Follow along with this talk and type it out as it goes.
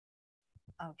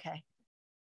Okay.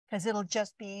 Because it'll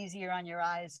just be easier on your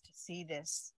eyes to see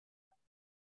this.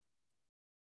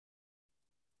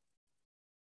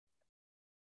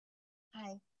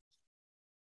 Hi.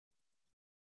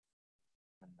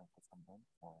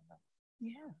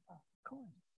 Yeah, cool.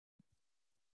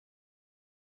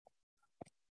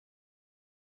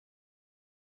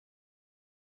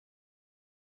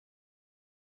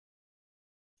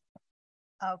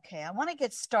 Okay, I want to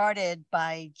get started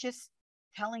by just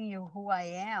telling you who I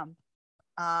am.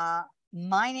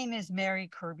 My name is Mary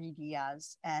Kirby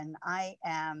Diaz, and I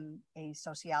am a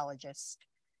sociologist.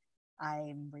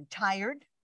 I'm retired,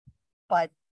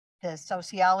 but the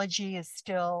sociology is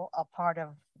still a part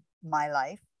of my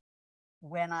life.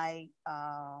 When I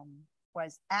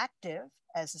was active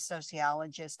as a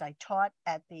sociologist, I taught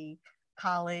at the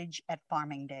college at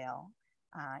Farmingdale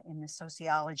in the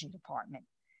sociology department.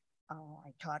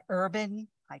 I taught urban,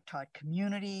 I taught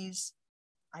communities,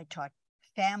 I taught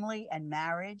family and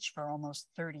marriage for almost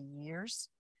 30 years.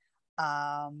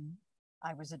 I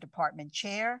was a department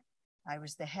chair. I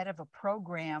was the head of a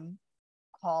program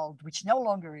called, which no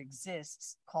longer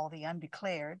exists, called the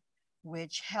Undeclared,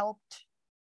 which helped,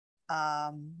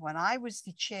 when I was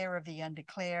the chair of the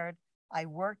Undeclared, I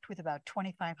worked with about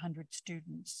 2,500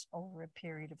 students over a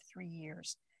period of 3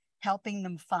 years, helping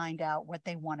them find out what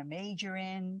they want to major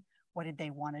in, what did they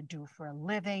want to do for a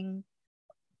living,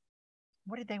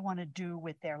 what did they want to do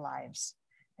with their lives.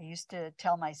 I used to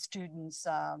tell my students,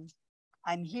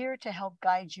 I'm here to help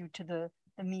guide you to the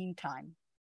meantime,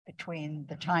 between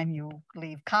the time you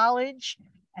leave college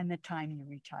and the time you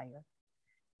retire.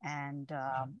 And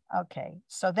okay,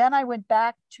 so then I went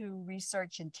back to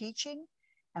research and teaching.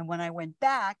 And when I went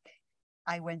back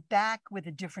with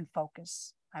a different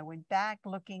focus. I went back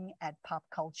looking at pop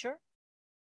culture,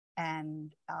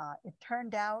 and it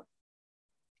turned out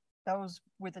those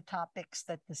were the topics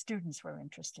that the students were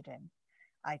interested in.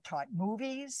 I taught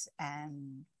movies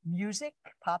and music,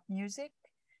 pop music.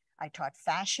 I taught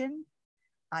fashion.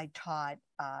 I taught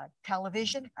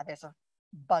television. There's a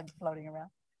bug floating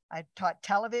around. I taught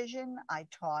television. I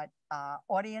taught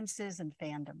audiences and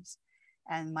fandoms.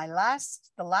 And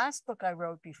the last book I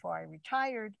wrote before I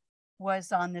retired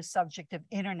was on the subject of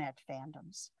internet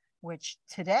fandoms, which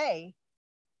today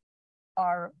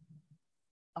have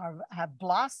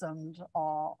blossomed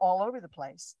all over the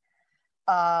place.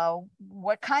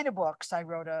 What kind of books? I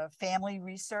wrote a family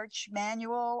research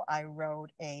manual. I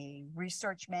wrote a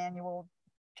research manual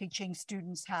teaching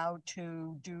students how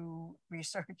to do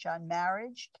research on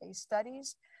marriage, case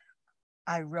studies.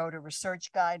 I wrote a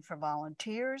research guide for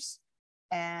volunteers.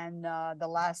 And the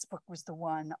last book was the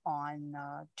one on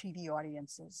TV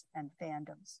audiences and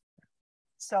fandoms.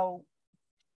 So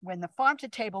when the Farm to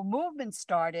Table movement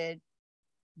started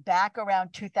back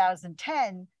around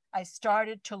 2010, I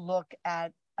started to look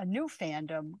at a new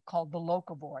fandom called the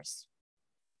Locavores.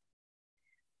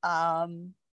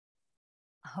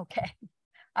 Okay,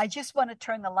 I just want to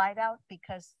turn the light out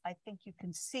because I think you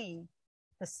can see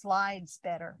the slides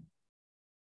better.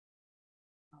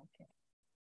 Okay.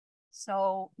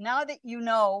 So now that you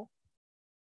know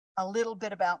a little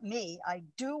bit about me, I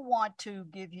do want to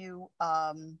give you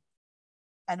a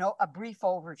brief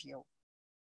overview.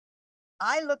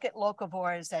 I look at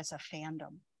locavores as a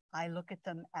fandom. I look at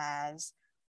them as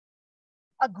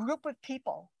a group of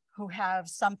people who have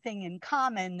something in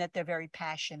common that they're very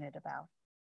passionate about.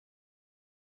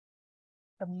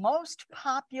 The most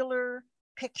popular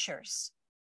pictures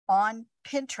on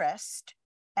Pinterest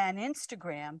and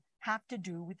Instagram have to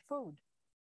do with food.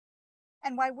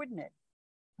 And why wouldn't it?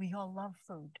 We all love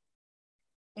food.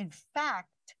 In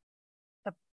fact,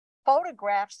 the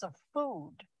photographs of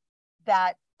food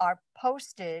that are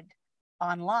posted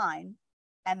online,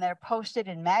 and they're posted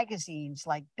in magazines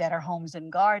like Better Homes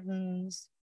and Gardens,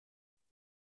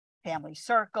 Family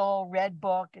Circle, Red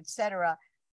Book, etc.,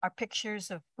 are pictures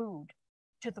of food,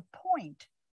 to the point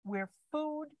where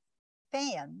food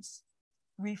fans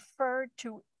refer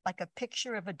to like a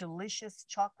picture of a delicious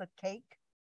chocolate cake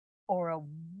or a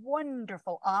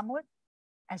wonderful omelet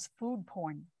as food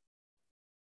porn.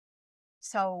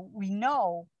 So we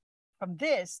know from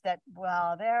this that,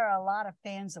 well, there are a lot of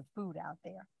fans of food out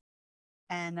there.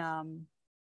 And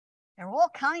there are all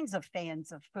kinds of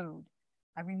fans of food.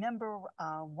 I remember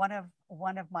one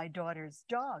of my daughter's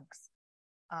dogs,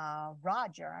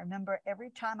 Roger. I remember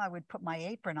every time I would put my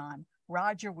apron on,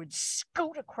 Roger would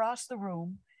scoot across the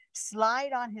room,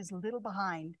 slide on his little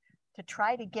behind to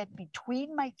try to get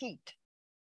between my feet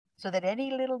so that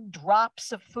any little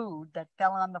drops of food that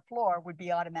fell on the floor would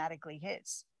be automatically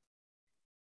his.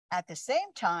 At the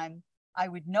same time, I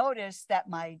would notice that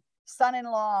my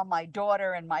son-in-law, my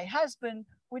daughter, and my husband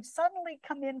would suddenly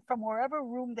come in from wherever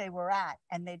room they were at,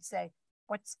 and they'd say,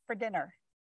 "What's for dinner?"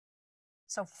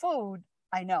 So food,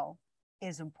 I know,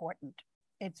 is important.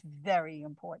 It's very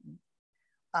important.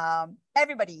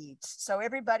 Everybody eats, so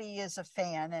everybody is a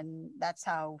fan, and that's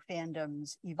how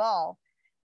fandoms evolve.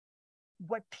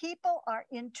 What people are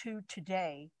into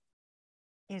today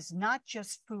is not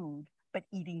just food, but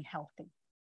eating healthy.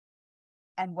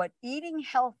 And what eating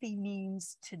healthy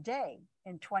means today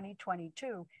in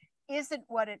 2022 isn't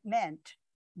what it meant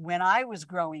when I was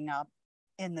growing up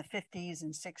in the 50s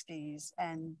and 60s,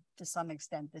 and to some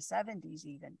extent the 70s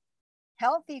even.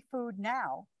 Healthy food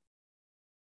now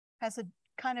has a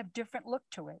kind of different look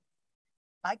to it.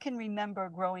 I can remember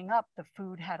growing up, the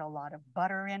food had a lot of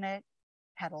butter in it,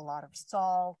 had a lot of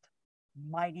salt,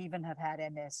 might even have had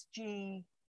MSG.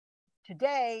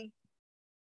 Today,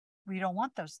 we don't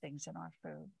want those things in our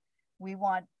food. We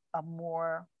want a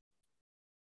more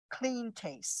clean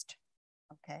taste,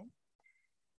 okay?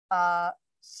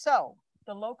 So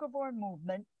the locavore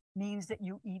movement means that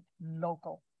you eat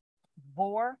local.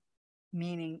 Vor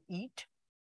meaning eat,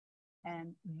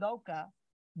 and loca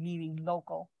meaning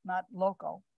local, not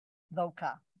local,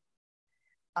 loca.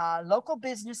 Local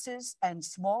businesses and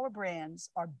smaller brands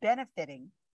are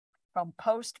benefiting from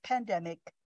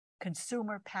post-pandemic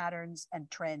consumer patterns and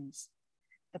trends.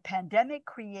 The pandemic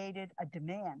created a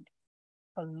demand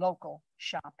for local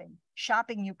shopping,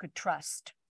 shopping you could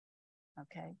trust,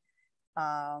 okay?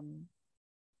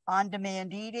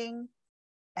 On-demand eating,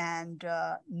 and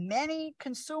many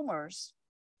consumers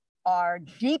are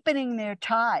deepening their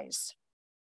ties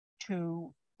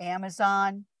to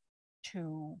Amazon,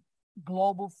 to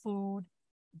global food,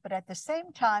 but at the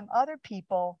same time, other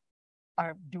people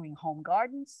are doing home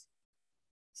gardens.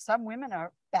 Some women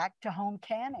are back to home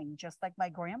canning, just like my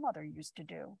grandmother used to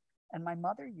do and my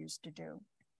mother used to do.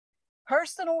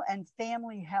 Personal and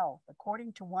family health,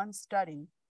 according to one study,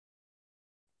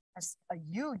 a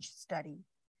huge study,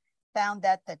 found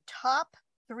that the top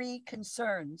 3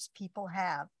 concerns people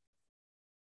have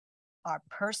are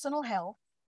personal health,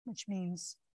 which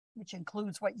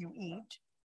includes what you eat,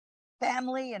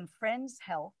 family and friends'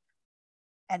 health,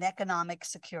 and economic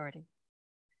security.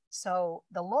 So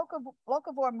the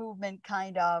locavore movement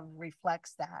kind of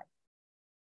reflects that.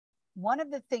 One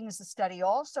of the things the study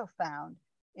also found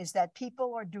is that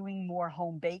people are doing more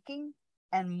home baking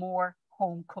and more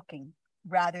home cooking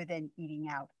rather than eating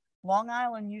out. Long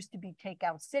Island used to be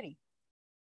takeout city,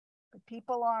 but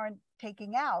people aren't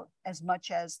taking out as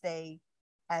much as they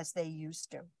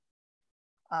used to.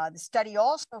 The study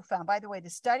also found, by the way, the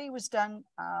study was done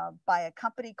by a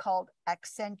company called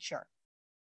Accenture.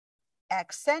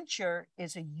 Accenture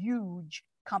is a huge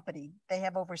company. They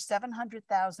have over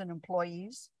 700,000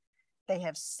 employees. They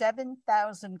have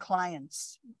 7,000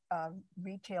 clients,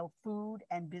 retail food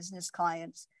and business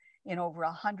clients in over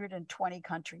 120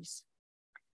 countries.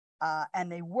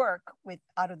 And they work with,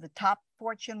 out of the top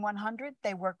Fortune 100,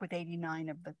 they work with 89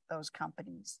 of those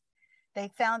companies. They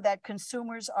found that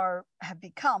consumers have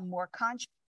become more conscious,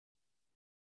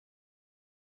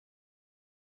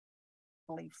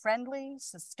 friendly,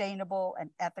 sustainable, and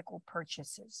ethical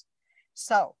purchases.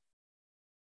 So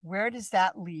where does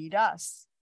that lead us?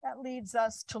 That leads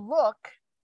us to look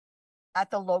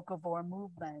at the locavore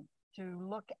movement, to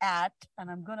look at, and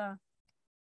I'm gonna,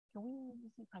 can we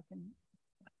see if I can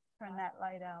turn that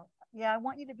light out? Yeah, I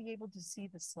want you to be able to see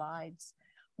the slides.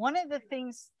 One of the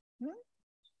things,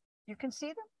 you can see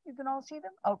them? You can all see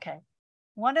them? Okay.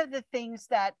 One of the things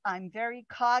that I'm very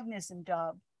cognizant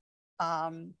of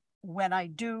when I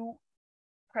do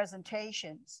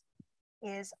presentations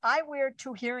is I wear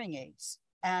 2 hearing aids.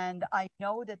 And I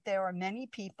know that there are many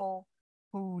people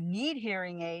who need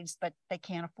hearing aids, but they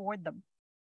can't afford them.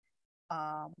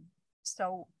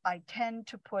 So I tend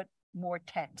to put more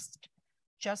text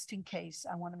just in case.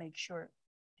 I want to make sure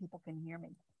people can hear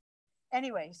me.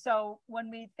 Anyway, so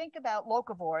when we think about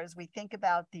locavores, we think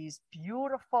about these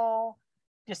beautiful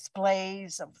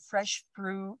displays of fresh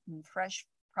fruit and fresh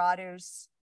produce.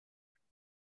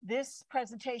 This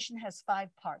presentation has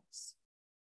 5 parts: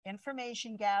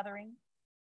 information gathering,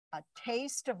 a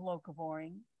taste of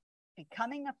locavoring,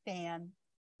 becoming a fan,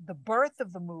 the birth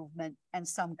of the movement, and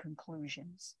some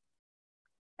conclusions.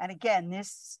 And again,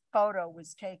 this photo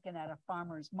was taken at a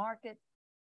farmer's market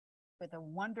with a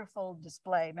wonderful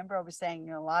display. Remember, I was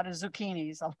saying a lot of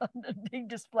zucchinis, a big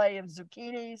display of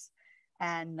zucchinis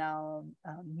and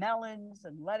melons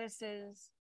and lettuces.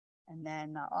 And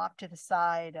then off to the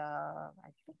side, I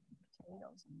think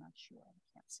potatoes, I'm not sure,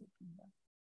 I can't see from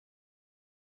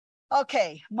there.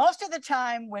 Okay, most of the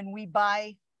time when we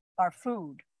buy our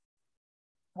food,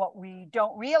 what we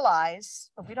don't realize,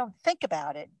 or we don't think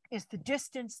about it, is the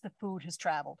distance the food has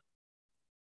traveled.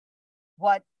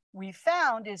 What we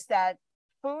found is that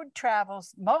food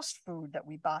travels, most food that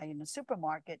we buy in the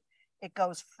supermarket, it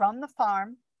goes from the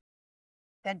farm,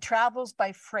 then travels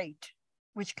by freight,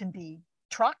 which can be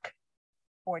truck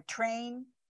or train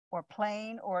or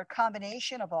plane or a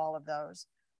combination of all of those,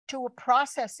 to a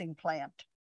processing plant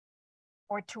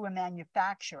or to a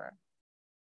manufacturer.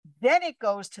 Then it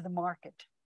goes to the market.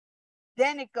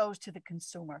 Then it goes to the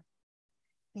consumer.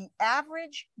 The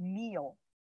average meal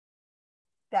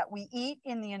that we eat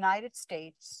in the United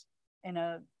States,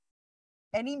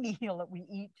 any meal that we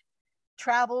eat,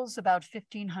 travels about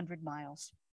 1,500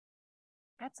 miles.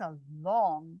 That's a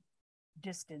long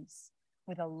distance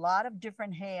with a lot of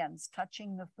different hands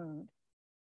touching the food.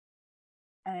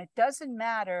 And it doesn't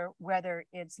matter whether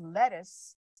it's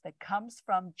lettuce that comes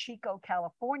from Chico,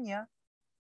 California,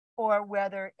 or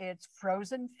whether it's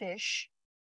frozen fish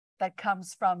that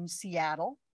comes from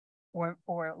Seattle,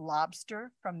 or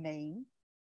lobster from Maine,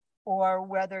 or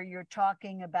whether you're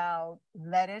talking about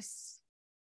lettuce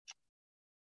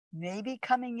maybe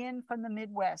coming in from the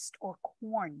Midwest, or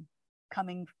corn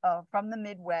coming from the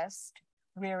Midwest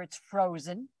where it's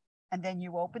frozen, and then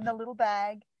you open the little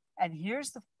bag and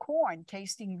here's the corn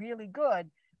tasting really good,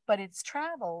 but it's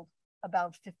traveled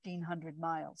about 1,500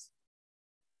 miles.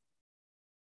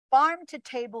 Farm to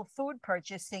table food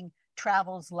purchasing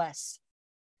travels less.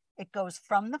 It goes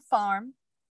from the farm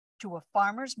to a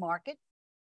farmer's market,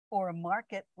 or a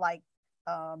market like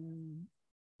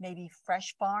maybe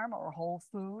Fresh Farm or Whole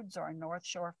Foods or a North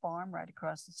Shore Farm right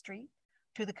across the street,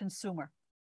 to the consumer.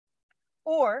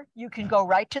 Or you can go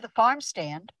right to the farm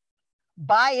stand,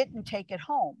 buy it and take it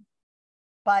home.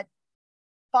 But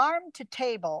farm to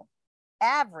table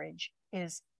average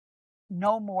is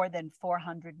no more than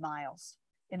 400 miles.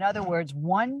 In other words,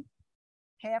 1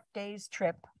 half day's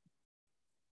trip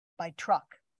by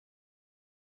truck.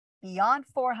 Beyond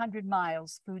 400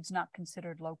 miles, food's not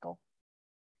considered local.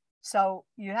 So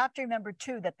you have to remember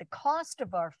too that the cost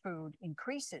of our food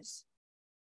increases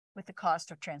with the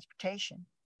cost of transportation.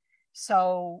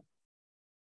 So,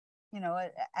 you know,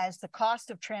 as the cost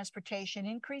of transportation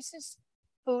increases,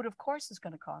 food, of course, is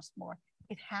going to cost more.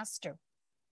 It has to.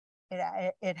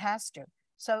 It has to.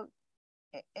 So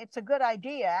it's a good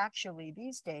idea, actually,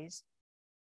 these days,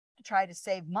 to try to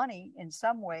save money in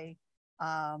some way,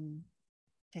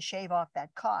 to shave off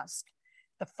that cost.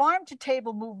 The farm to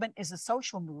table movement is a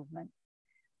social movement.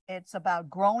 It's about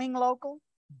growing local,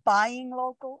 buying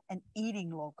local, and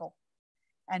eating local.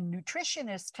 And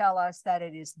nutritionists tell us that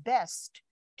it is best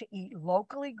to eat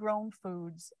locally grown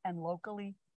foods and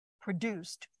locally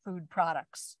produced food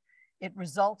products. It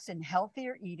results in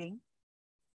healthier eating,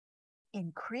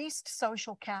 increased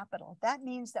social capital. That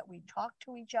means that we talk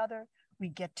to each other. We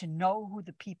get to know who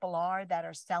the people are that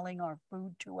are selling our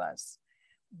food to us.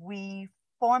 We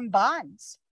form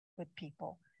bonds with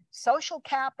people. Social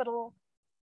capital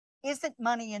isn't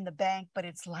money in the bank, but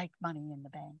it's like money in the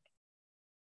bank.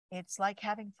 It's like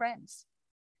having friends.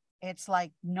 It's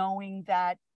like knowing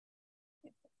that,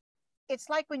 it's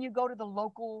like when you go to the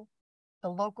local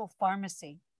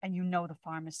pharmacy and you know the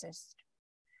pharmacist.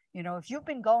 You know, if you've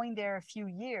been going there a few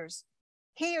years,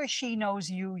 he or she knows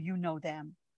you, you know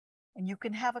them. And you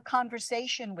can have a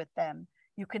conversation with them.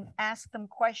 You can ask them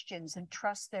questions and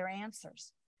trust their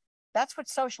answers. That's what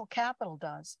social capital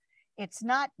does. It's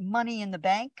not money in the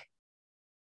bank.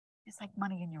 It's like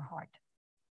money in your heart.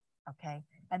 Okay.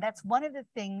 And that's one of the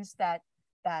things that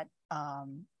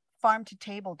farm to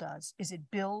table does, is it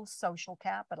builds social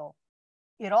capital.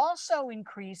 It also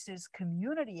increases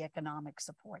community economic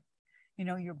support. You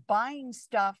know, you're buying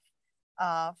stuff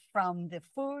from the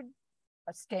food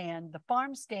stand, the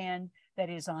farm stand that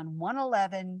is on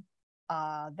 111,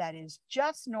 that is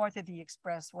just north of the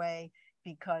expressway,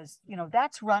 because, you know,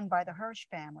 that's run by the Hirsch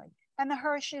family. And the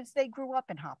Hirsches, they grew up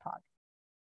in Hauppauge,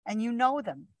 and you know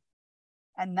them.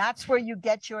 And that's where you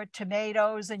get your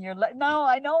tomatoes and your, no,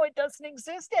 I know it doesn't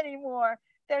exist anymore.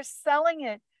 They're selling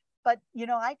it. But, you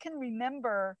know, I can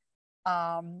remember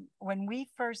when we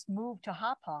first moved to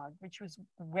Hauppauge, which was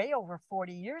way over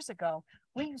 40 years ago,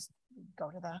 we used to go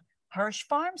to the Hirsch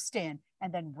farm stand.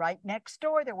 And then right next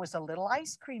door, there was a little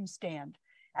ice cream stand,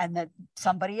 and that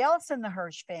somebody else in the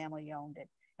Hirsch family owned it.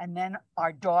 And then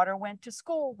our daughter went to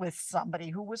school with somebody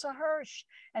who was a Hirsch.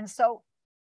 And so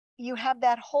you have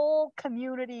that whole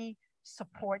community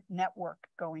support network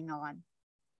going on.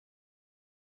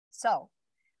 So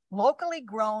locally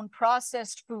grown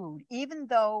processed food, even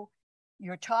though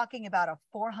you're talking about a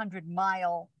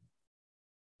 400-mile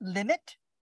limit,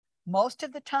 most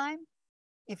of the time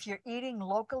if you're eating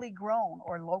locally grown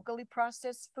or locally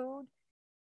processed food,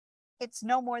 it's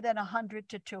no more than 100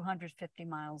 to 250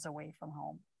 miles away from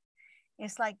home.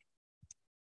 It's like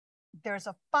there's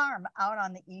a farm out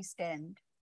on the East End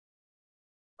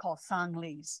called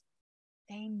Sangli's.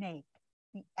 They make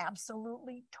the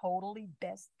absolutely, totally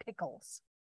best pickles.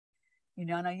 You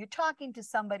know, now you're talking to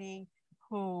somebody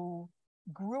who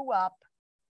grew up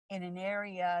in an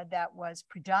area that was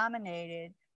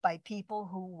predominated by people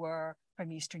who were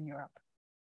from Eastern Europe.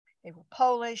 They were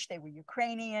Polish, they were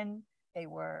Ukrainian, they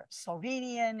were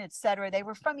Slovenian, etc. They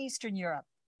were from Eastern Europe.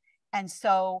 And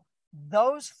so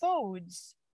those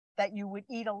foods that you would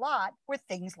eat a lot were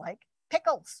things like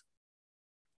pickles.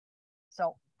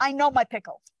 So I know my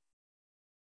pickles.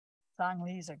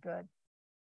 Sangli's are good.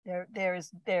 They're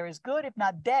as good, if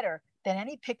not better, than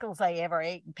any pickles I ever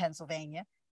ate in Pennsylvania.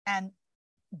 And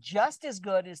just as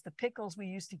good as the pickles we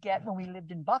used to get when we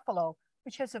lived in Buffalo,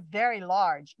 which has a very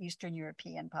large Eastern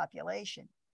European population.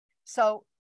 So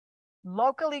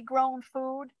locally grown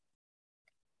food,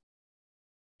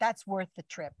 that's worth the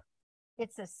trip.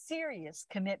 It's a serious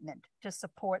commitment to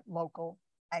support local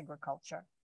agriculture.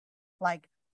 Like,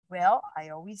 well, I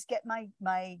always get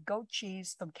my goat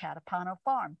cheese from Catapano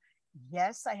Farm.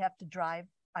 Yes, I have to drive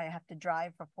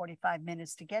for 45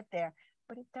 minutes to get there,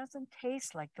 but it doesn't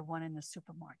taste like the one in the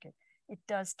supermarket. It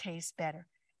does taste better.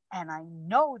 And I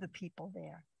know the people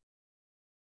there.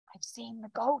 I've seen the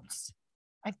goats.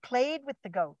 I've played with the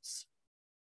goats.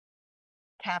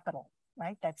 Capital,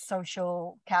 right? That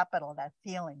social capital, that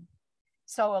feeling.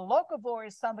 So a locavore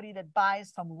is somebody that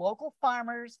buys from local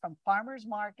farmers, from farmers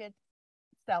market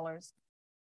sellers,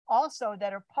 also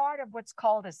that are part of what's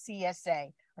called a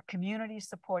CSA, a community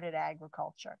supported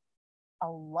agriculture. A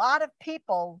lot of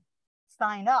people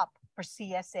sign up for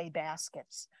CSA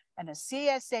baskets, and a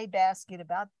CSA basket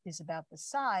is about the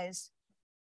size.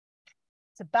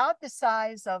 It's about the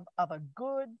size of a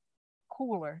good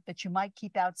cooler that you might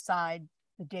keep outside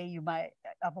the day you might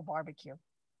of a barbecue.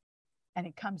 And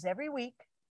it comes every week,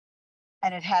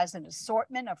 and it has an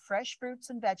assortment of fresh fruits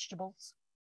and vegetables.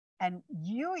 And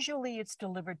usually it's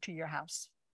delivered to your house.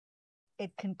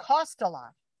 It can cost a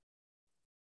lot,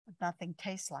 but nothing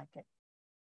tastes like it.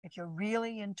 If you're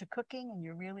really into cooking and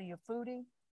you're really a foodie.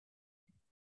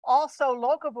 Also,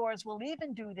 locavores will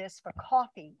even do this for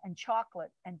coffee and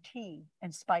chocolate and tea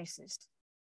and spices.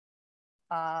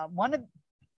 One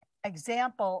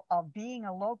example of being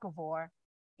a locavore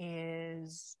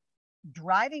is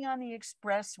driving on the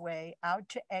expressway out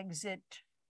to exit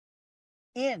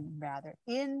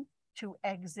to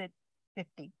exit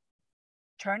 50,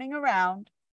 turning around,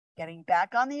 getting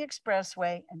back on the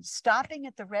expressway and stopping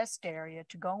at the rest area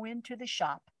to go into the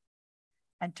shop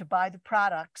and to buy the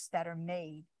products that are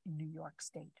made in New York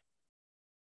State.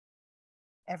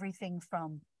 Everything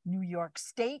from New York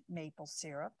State maple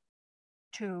syrup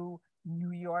to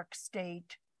New York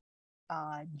State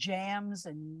jams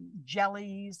and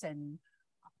jellies and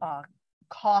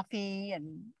coffee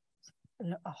and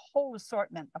a whole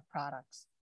assortment of products.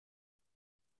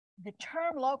 The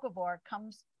term locavore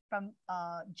comes from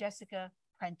Jessica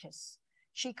Prentice.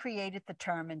 She created the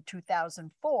term in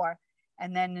 2004,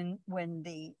 and then when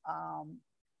the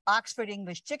Oxford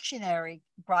English Dictionary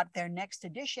brought their next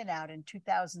edition out in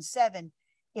 2007,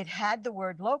 it had the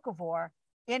word locavore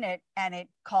in it, and it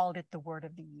called it the word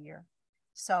of the year.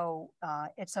 So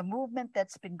it's a movement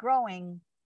that's been growing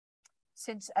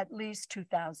since at least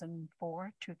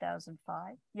 2004,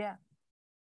 2005. Yeah.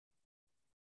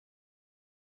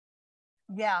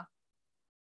 Yeah.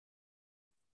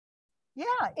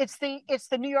 Yeah, it's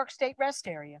the New York State rest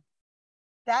area.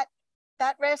 That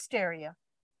rest area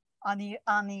on the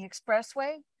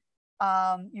expressway,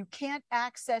 you can't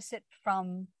access it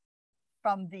from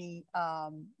the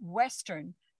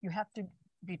western. You have to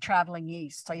be traveling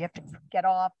east. So you have to get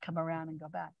off, come around and go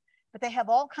back. But they have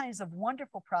all kinds of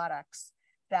wonderful products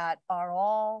that are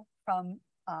all from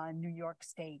New York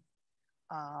State.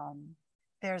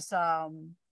 There's a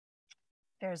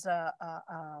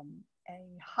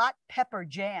hot pepper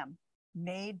jam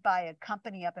made by a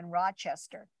company up in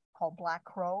Rochester called Black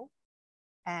Crow.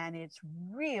 And it's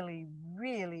really,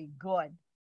 really good.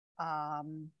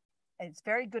 It's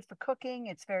very good for cooking.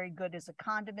 It's very good as a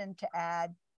condiment to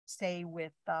add, say,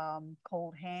 with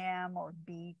cold ham or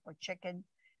beef or chicken.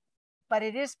 But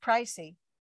it is pricey.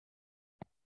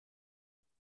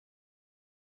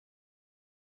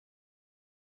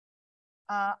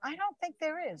 I don't think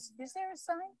there is. Is there a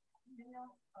sign?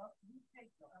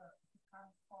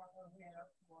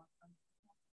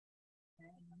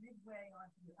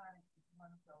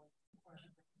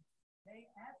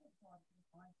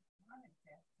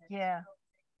 Yeah.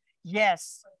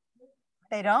 Yes.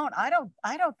 They don't. I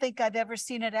don't think I've ever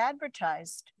seen it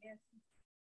advertised.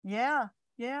 Yeah,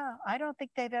 yeah. I don't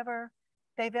think they've ever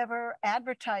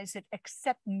advertised it,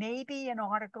 except maybe an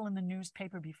article in the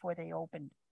newspaper before they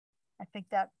opened. I think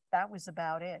that was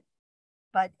about it.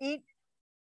 But it's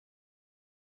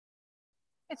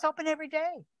open every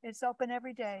day. It's open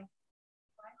every day.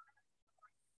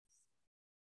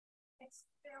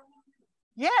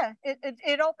 Yeah,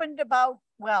 it opened about,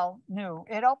 well, new.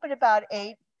 It opened about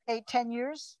 10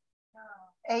 years,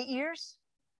 8 years.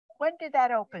 When did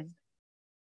that open?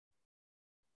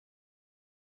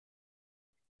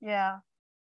 Yeah,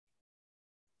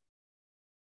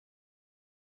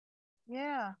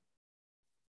 yeah,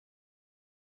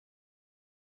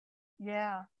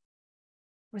 yeah.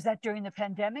 Was that during the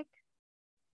pandemic?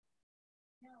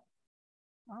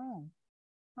 Oh,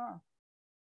 huh.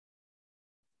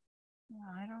 Yeah,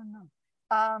 I don't know.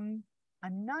 I'm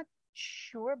not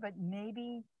sure, but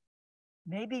maybe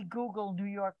Google New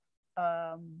York,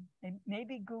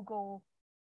 maybe Google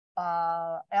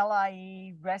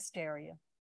LIE rest area,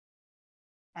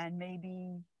 and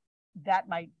maybe that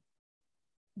might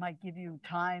give you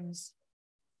times.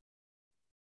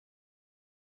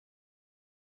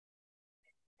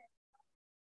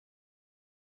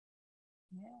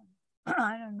 Yeah,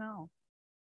 I don't know.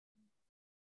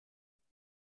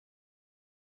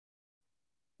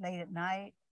 Late at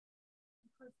night.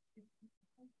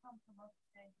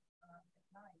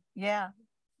 Yeah,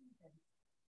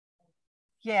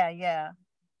 yeah, yeah,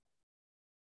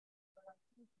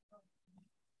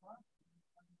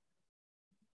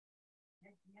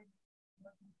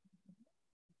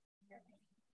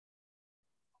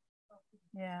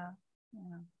 yeah,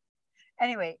 yeah.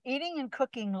 Anyway, eating and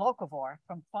cooking locavore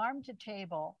from farm to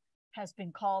table has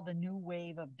been called the new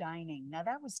wave of dining. Now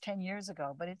that was 10 years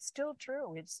ago, but it's still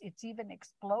true. It's even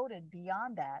exploded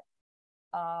beyond that.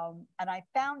 And I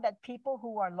found that people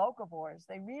who are locavores,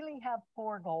 they really have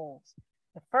four goals.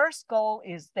 The first goal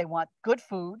is they want good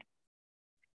food.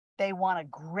 They want a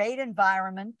great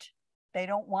environment. They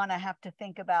don't want to have to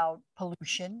think about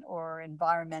pollution or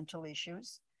environmental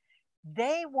issues.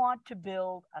 They want to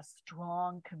build a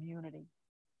strong community.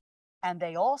 And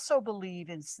they also believe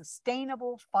in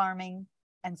sustainable farming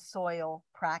and soil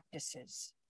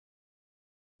practices.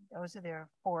 Those are their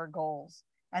four goals.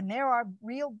 And there are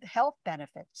real health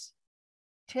benefits.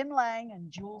 Tim Lang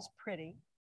and Jules Pretty,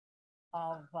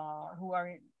 of who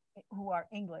are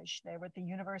English, they were at the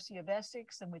University of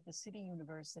Essex and with the City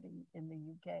University in the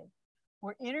UK,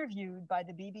 were interviewed by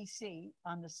the BBC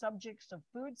on the subjects of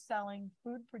food selling,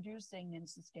 food producing, and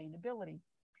sustainability.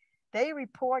 They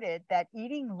reported that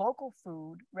eating local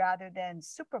food rather than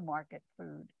supermarket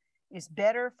food is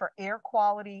better for air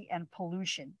quality and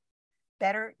pollution,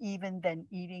 better even than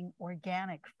eating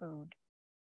organic food.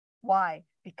 Why?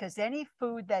 Because any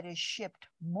food that is shipped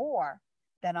more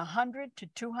than 100 to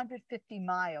 250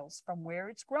 miles from where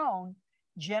it's grown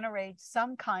generates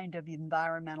some kind of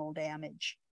environmental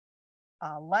damage.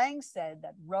 Lang said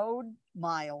that road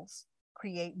miles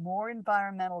create more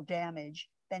environmental damage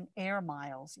than air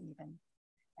miles even.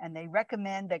 And they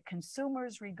recommend that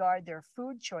consumers regard their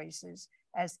food choices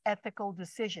as ethical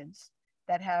decisions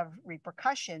that have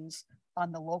repercussions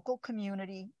on the local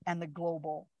community and the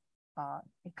global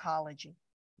ecology.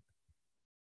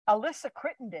 Alyssa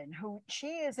Crittenden, she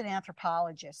is an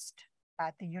anthropologist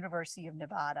at the University of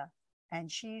Nevada,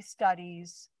 and she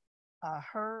studies,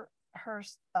 her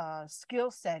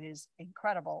skill set is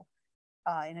incredible.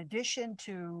 In addition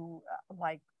to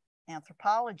like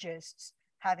anthropologists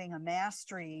having a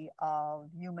mastery of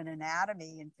human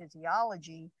anatomy and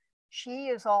physiology, she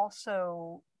is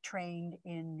also trained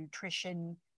in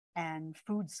nutrition and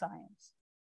food science.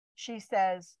 She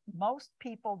says most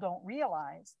people don't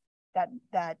realize that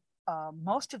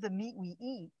most of the meat we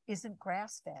eat isn't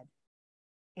grass-fed,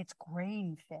 it's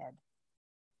grain-fed.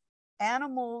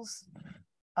 Animals,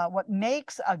 what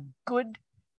makes a good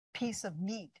piece of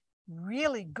meat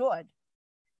really good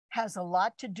has a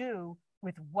lot to do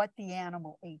with what the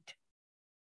animal ate.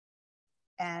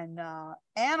 And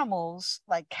animals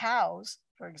like cows,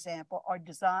 for example,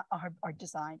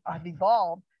 have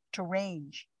evolved to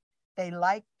range. They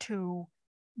like to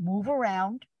move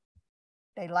around.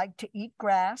 They like to eat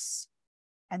grass.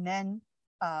 And then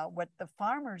what the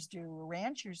farmers do,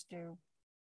 ranchers do,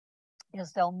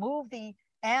 is they'll move the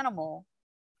animal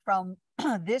from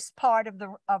this part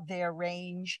of their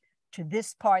range to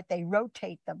this part. They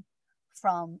rotate them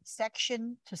from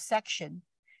section to section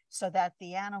so that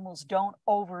the animals don't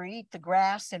overeat the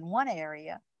grass in one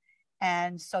area,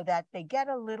 and so that they get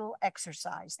a little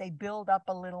exercise. They build up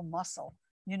a little muscle,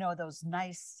 those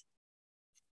nice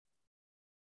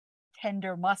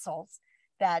tender muscles.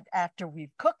 that after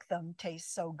we've cooked them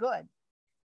taste so good.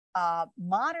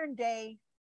 Modern day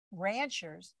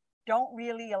ranchers don't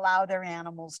really allow their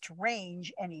animals to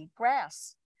range and eat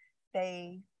grass.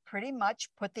 They pretty much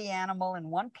put the animal in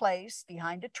one place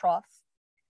behind a trough,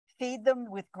 feed them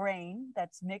with grain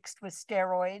that's mixed with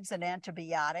steroids and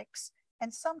antibiotics,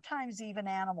 and sometimes even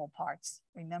animal parts.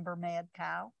 Remember mad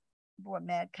cow? What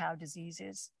mad cow disease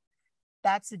is?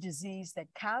 That's a disease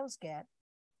that cows get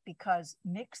because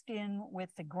mixed in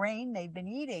with the grain they've been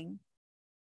eating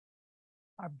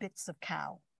are bits of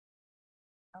cow.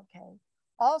 Okay.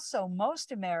 Also,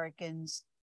 most Americans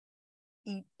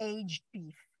eat aged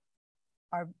beef.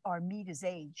 Our meat is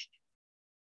aged.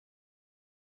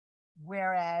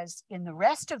 Whereas in the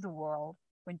rest of the world,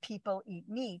 when people eat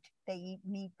meat, they eat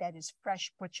meat that is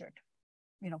fresh butchered,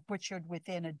 butchered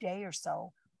within a day or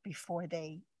so before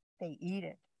they eat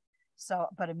it. So,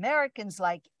 but Americans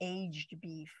like aged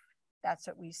beef. That's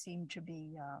what we seem to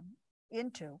be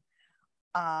into.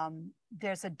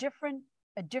 There's a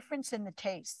difference in the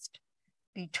taste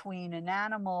between an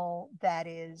animal that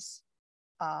is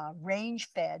range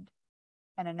fed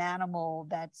and an animal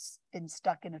that's been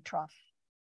stuck in a trough.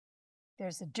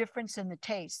 There's a difference in the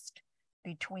taste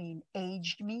between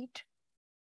aged meat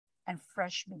and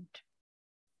fresh meat.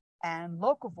 And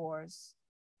locavores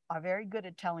are very good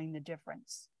at telling the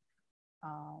difference.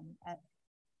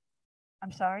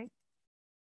 I'm sorry?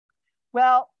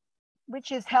 Well,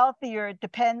 which is healthier, it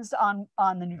depends on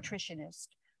the nutritionist.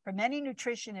 For many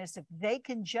nutritionists, if they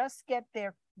can just get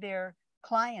their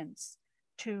clients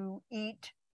to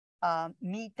eat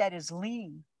meat that is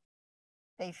lean,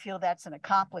 they feel that's an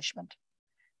accomplishment.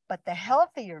 But the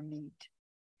healthier meat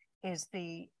is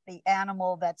the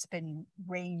animal that's been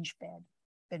range fed,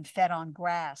 been fed on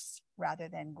grass rather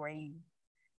than grain.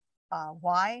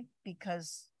 Why?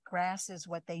 Because grass is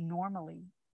what they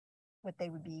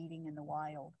would be eating in the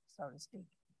wild, so to speak.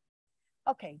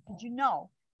 Okay, did you know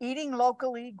eating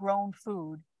locally grown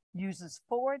food uses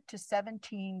 4 to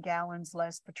 17 gallons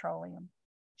less petroleum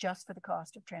just for the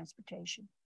cost of transportation?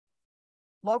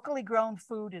 Locally grown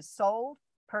food is sold,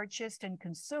 purchased, and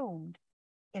consumed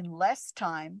in less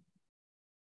time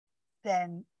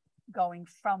than going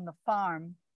from the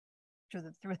farm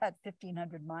through that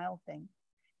 1,500-mile thing,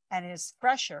 and is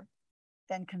fresher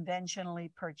than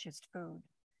conventionally purchased food.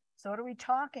 So what are we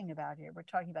talking about here? We're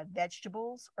talking about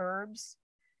vegetables, herbs,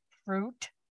 fruit,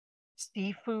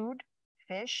 seafood,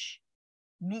 fish,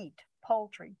 meat,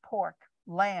 poultry, pork,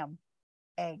 lamb,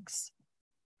 eggs,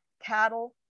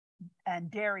 cattle,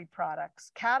 and dairy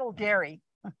products. Cattle dairy,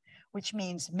 which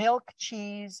means milk,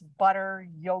 cheese, butter,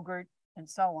 yogurt, and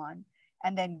so on.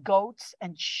 And then goats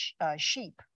and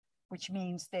sheep, which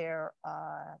means they're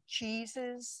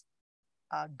cheeses,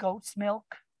 goat's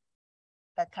milk,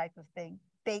 that type of thing.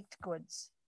 Baked goods,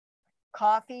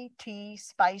 coffee, tea,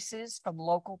 spices from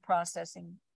local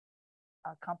processing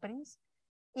companies,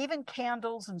 even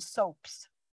candles and soaps.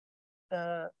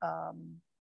 A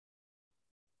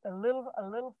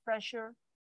little fresher.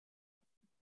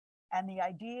 And the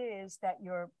idea is that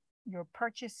you're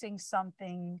purchasing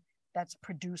something that's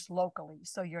produced locally.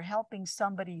 So you're helping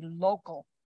somebody local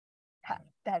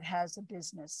that has a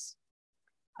business.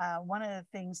 One of the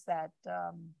things that,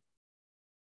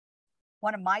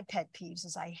 one of my pet peeves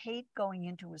is I hate going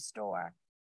into a store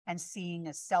and seeing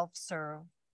a self-serve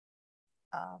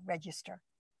register.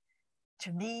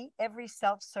 To me, every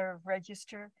self-serve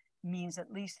register means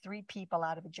at least 3 people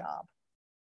out of a job.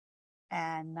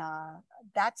 And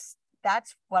that's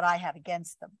what I have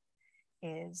against them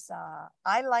is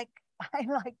I like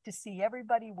to see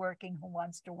everybody working who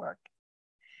wants to work.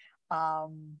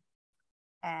 And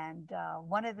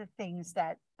one of the things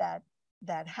that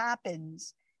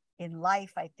happens in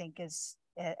life, I think, is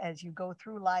as you go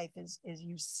through life is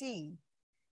you see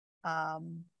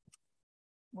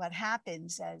what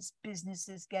happens as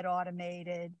businesses get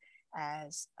automated,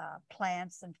 as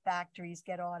plants and factories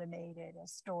get automated,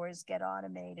 as stores get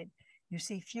automated. You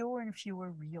see fewer and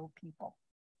fewer real people.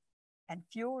 And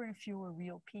fewer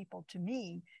real people, to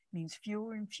me, means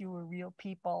fewer and fewer real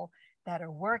people that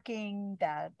are working,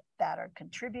 that are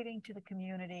contributing to the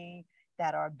community,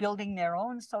 that are building their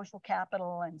own social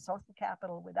capital and social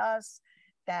capital with us,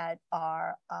 that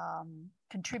are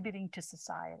contributing to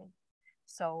society.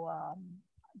 So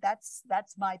that's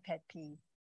my pet peeve.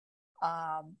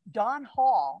 Don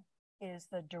Hall is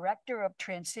the director of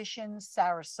Transitions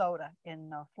Sarasota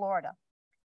in Florida.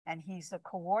 And he's a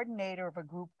coordinator of a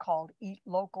group called Eat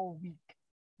Local Week,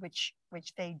 which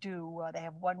they do. They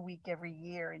have 1 week every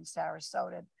year in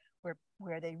Sarasota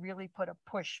where they really put a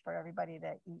push for everybody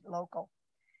to eat local.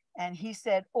 And he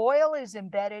said, oil is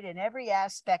embedded in every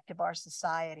aspect of our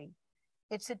society.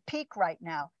 It's at peak right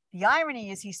now. The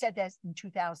irony is he said that in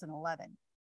 2011,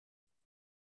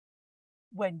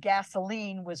 when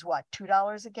gasoline was what,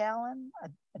 $2 a gallon,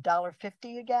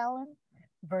 $1.50 a gallon,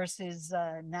 versus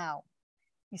now.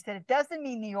 He said, it doesn't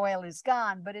mean the oil is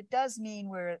gone, but it does mean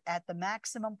we're at the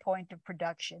maximum point of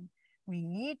production. We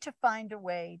need to find a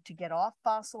way to get off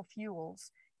fossil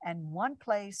fuels. And one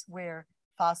place where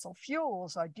fossil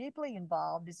fuels are deeply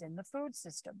involved is in the food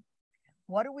system.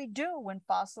 What do we do when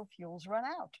fossil fuels run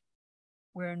out?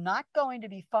 We're not going to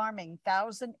be farming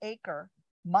 1,000-acre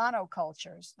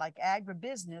monocultures like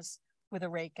agribusiness with a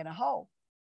rake and a hoe.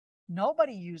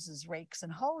 Nobody uses rakes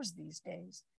and hoes these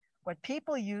days. What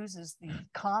people use is the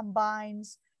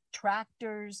combines,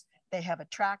 tractors. They have a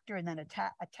tractor, and then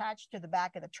attached to the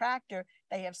back of the tractor,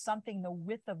 they have something the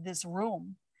width of this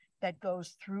room that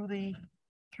goes through the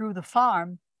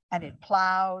farm, and it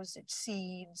plows, it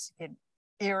seeds, it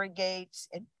irrigates,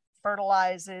 it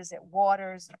fertilizes, it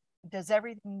waters, it does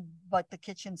everything but the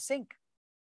kitchen sink.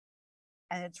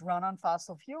 And it's run on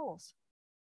fossil fuels.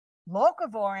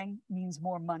 Locavoring means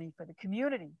more money for the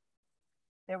community.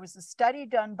 There was a study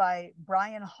done by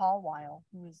Brian Hallweil,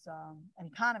 who is an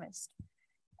economist.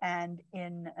 And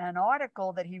in an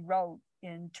article that he wrote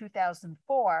in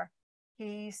 2004,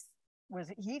 he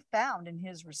found in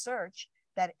his research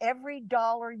that every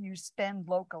dollar you spend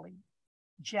locally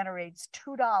generates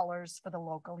 $2 for the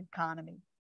local economy.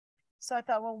 So I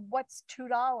thought, well, what's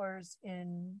 $2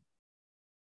 in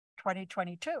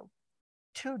 2022?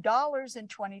 $2 in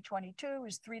 2022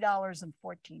 is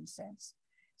 $3.14.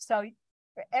 So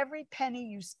for every penny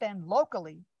you spend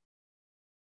locally,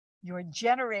 you're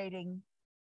generating,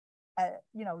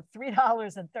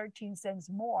 $3.13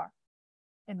 more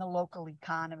in the local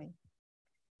economy.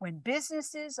 When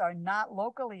businesses are not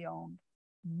locally owned,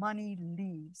 money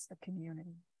leaves the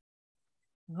community.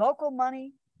 Local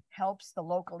money helps the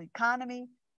local economy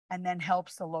and then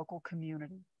helps the local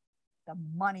community. The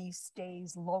money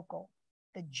stays local.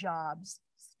 The jobs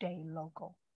stay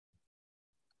local.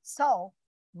 So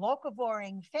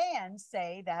Locavoring fans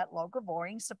say that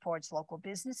Locavoring supports local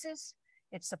businesses.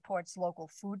 It supports local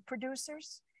food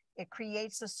producers. It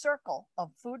creates a circle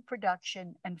of food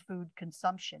production and food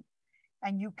consumption.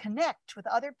 And you connect with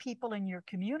other people in your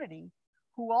community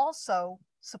who also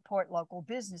support local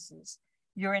businesses.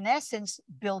 You're in essence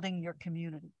building your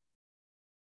community.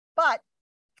 But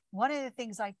one of the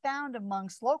things I found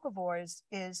amongst locavores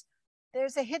is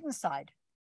there's a hidden side.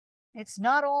 It's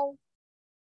not all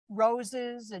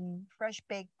roses and fresh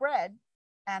baked bread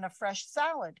and a fresh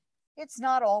salad. It's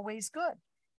not always good.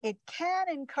 It can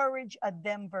encourage a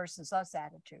them versus us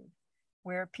attitude,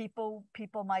 where people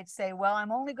might say, well,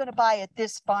 I'm only going to buy at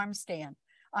this farm stand.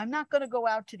 I'm not going to go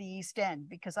out to the East End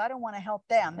because I don't want to help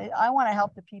them. I want to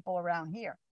help the people around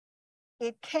here.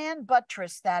 It can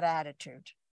buttress that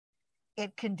attitude.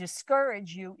 It can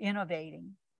discourage you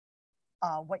innovating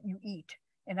what you eat.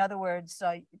 In other words,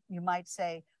 you might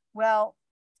say, well,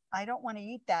 I don't want to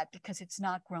eat that because it's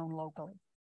not grown locally.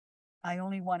 I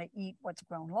only want to eat what's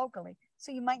grown locally.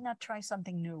 So you might not try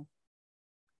something new.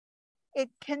 It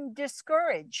can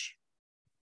discourage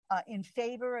in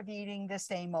favor of eating the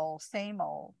same old, same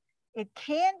old. It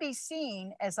can be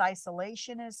seen as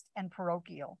isolationist and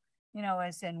parochial,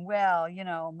 as in, well,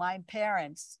 my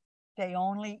parents, they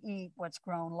only eat what's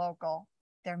grown local.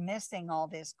 They're missing all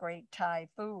this great Thai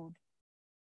food.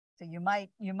 So you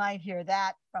might hear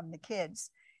that from the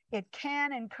kids. It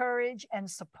can encourage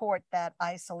and support that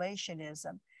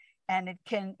isolationism, and it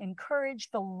can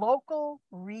encourage the local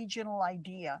regional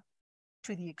idea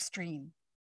to the extreme.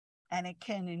 And it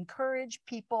can encourage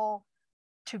people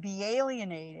to be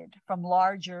alienated from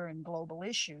larger and global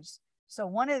issues. So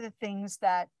one of the things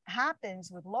that happens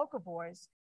with locavores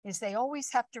is they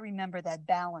always have to remember that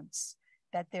balance,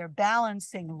 that they're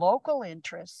balancing local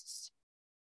interests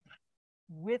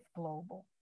with global.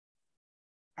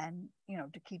 And,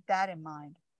 to keep that in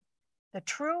mind. The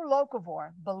true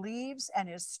locavore believes and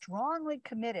is strongly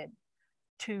committed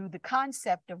to the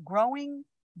concept of growing,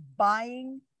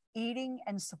 buying, eating,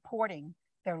 and supporting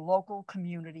their local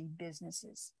community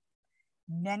businesses.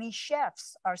 Many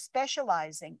chefs are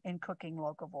specializing in cooking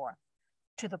locavore,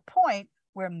 to the point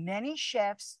where many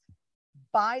chefs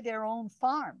buy their own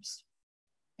farms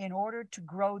in order to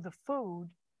grow the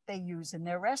food they use in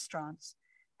their restaurants.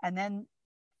 And then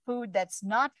food that's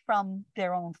not from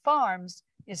their own farms,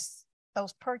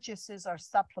 those purchases are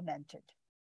supplemented.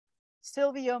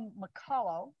 Sylvia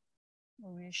McCullough,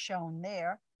 who is shown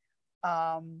there,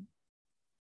 who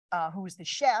is the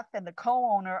chef and the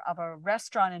co-owner of a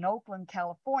restaurant in Oakland,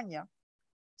 California,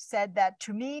 said that,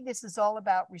 to me, this is all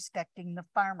about respecting the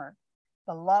farmer,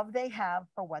 the love they have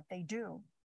for what they do.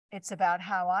 It's about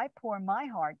how I pour my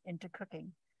heart into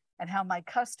cooking and how my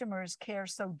customers care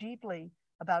so deeply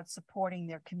about supporting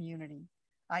their community.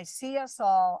 I see us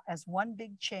all as one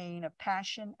big chain of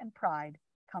passion and pride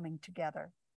coming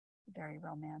together. A very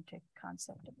romantic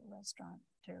concept of a restaurant,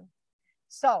 too.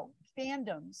 So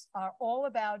fandoms are all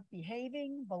about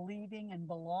behaving, believing, and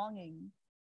belonging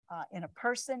in a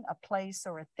person, a place,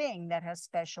 or a thing that has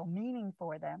special meaning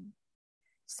for them.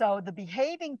 So the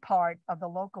behaving part of the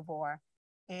locavore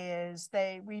is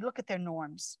we look at their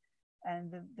norms.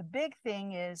 And the big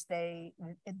thing is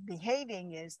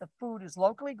behaving is the food is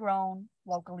locally grown,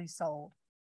 locally sold.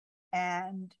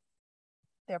 And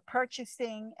they're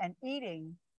purchasing and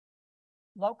eating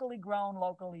locally grown,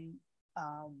 locally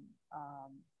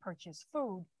purchased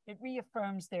food. It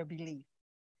reaffirms their belief.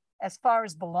 As far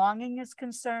as belonging is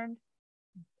concerned,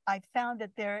 I found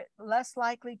that they're less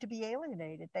likely to be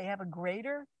alienated. They have a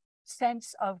greater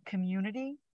sense of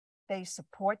community. They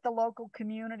support the local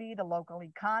community, the local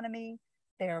economy.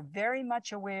 They're very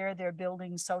much aware they're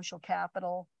building social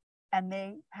capital, and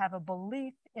they have a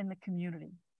belief in the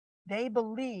community. They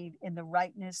believe in the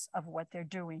rightness of what they're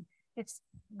doing. It's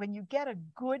when you get a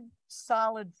good,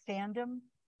 solid fandom,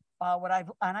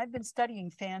 I've been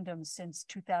studying fandom since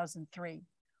 2003.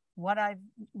 What I've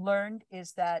learned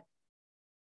is that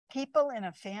people in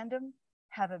a fandom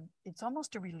it's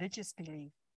almost a religious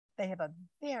belief. They have a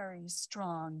very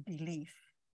strong belief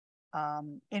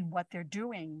in what they're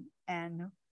doing.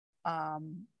 And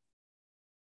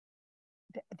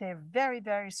they're very,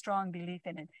 very strong belief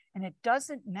in it. And it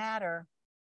doesn't matter.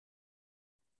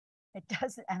 It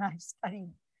doesn't, and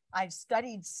I've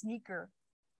studied sneaker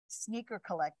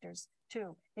collectors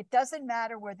too. It doesn't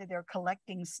matter whether they're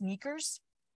collecting sneakers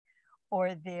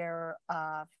or they're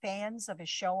fans of a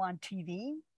show on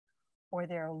TV, or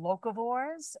they're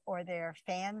locavores, or they're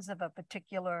fans of a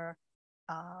particular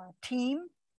team.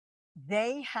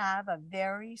 They have a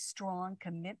very strong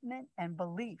commitment and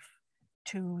belief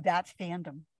to that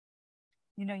fandom.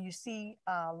 You know, you see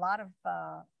a lot of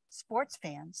sports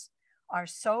fans are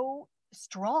so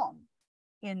strong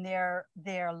in their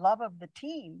love of the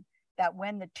team that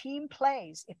when the team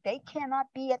plays, if they cannot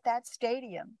be at that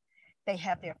stadium, they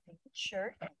have their favorite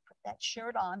shirt and put that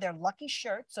shirt on, their lucky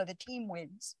shirt, so the team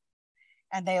wins.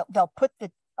 And they'll put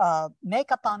the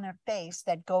makeup on their face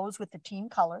that goes with the team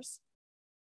colors.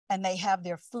 And they have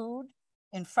their food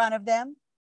in front of them.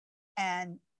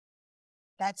 And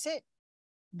that's it.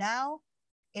 Now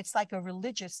it's like a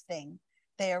religious thing.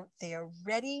 They're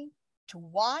ready to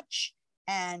watch.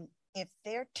 And if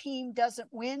their team doesn't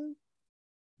win,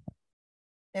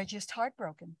 they're just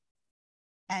heartbroken.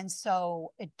 And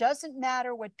so it doesn't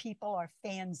matter what people are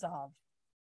fans of.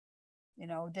 You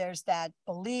know, there's that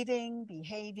believing,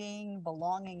 behaving,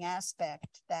 belonging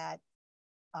aspect that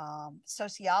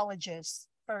sociologists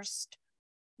first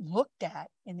looked at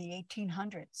in the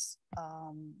 1800s,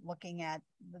 looking at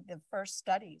the first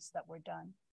studies that were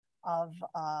done of,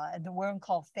 and they weren't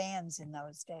called fans in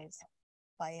those days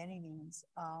by any means,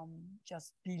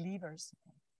 just believers.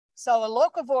 So a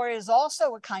locavore is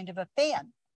also a kind of a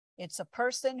fan. It's a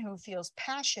person who feels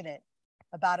passionate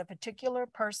about a particular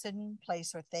person,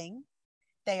 place, or thing.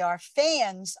 They are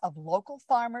fans of local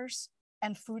farmers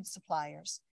and food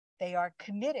suppliers. They are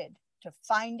committed to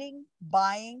finding,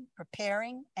 buying,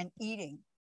 preparing, and eating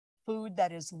food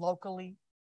that is locally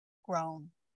grown.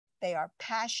 They are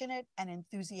passionate and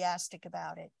enthusiastic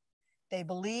about it. They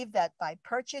believe that by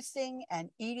purchasing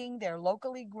and eating their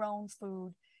locally grown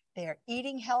food, they're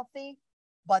eating healthy,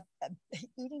 but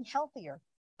eating healthier,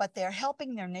 but they're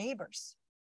helping their neighbors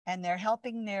and they're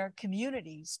helping their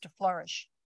communities to flourish.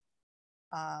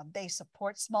 They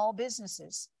support small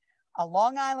businesses. A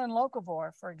Long Island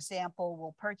locavore, for example,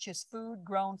 will purchase food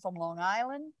grown from Long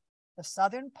Island, the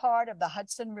southern part of the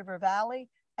Hudson River Valley,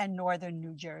 and northern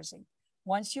New Jersey.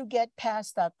 Once you get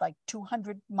past that like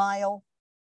 200-mile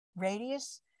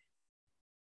radius,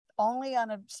 only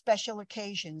on special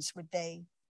occasions would they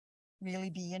really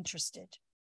be interested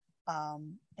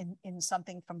in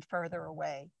something from further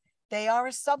away. They are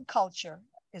a subculture,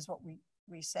 is what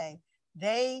we say.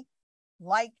 They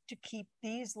like to keep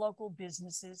these local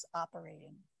businesses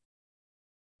operating.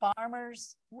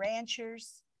 Farmers,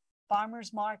 ranchers,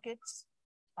 farmers markets,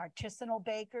 artisanal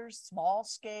bakers, small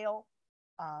scale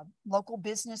local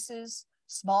businesses,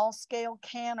 small scale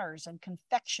canners and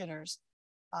confectioners,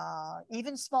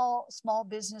 even small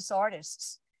business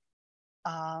artists.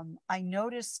 I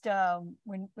noticed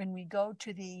when we go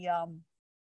to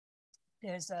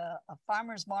there's a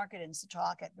farmer's market in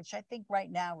Suffolk, which I think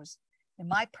right now is, in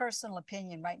my personal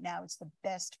opinion, right now it's the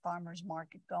best farmer's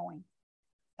market going.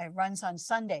 It runs on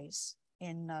Sundays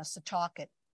in Suffolk.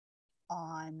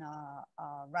 on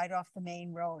right off the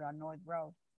main road on North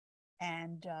Road.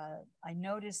 And I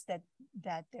noticed that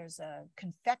there's a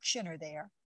confectioner there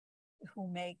who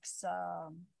makes,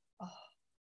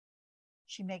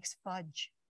 she makes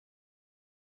fudge.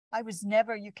 I was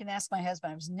never, you can ask my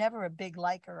husband, I was never a big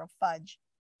liker of fudge,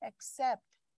 except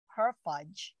her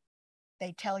fudge.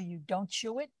 They tell you don't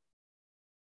chew it.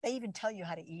 They even tell you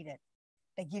how to eat it.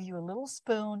 They give you a little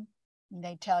spoon and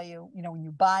they tell you, you know, when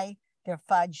you buy their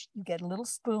fudge, you get little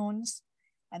spoons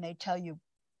and they tell you,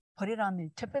 put it on the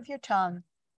tip of your tongue.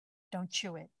 Don't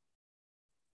chew it.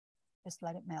 Just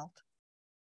let it melt.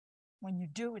 When you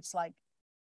do, it's like,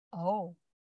 oh,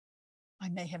 I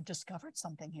may have discovered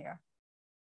something here.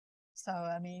 So,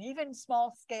 I mean, even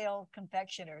small scale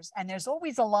confectioners, and there's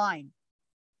always a line.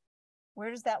 Where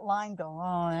does that line go?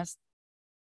 Oh, that's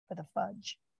for the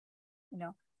fudge. You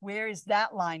know, where is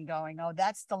that line going? Oh,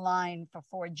 that's the line for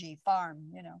 4G Farm,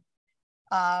 you know.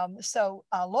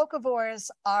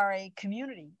 Locavores are a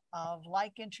community of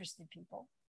like-interested people.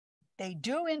 They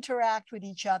do interact with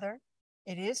each other.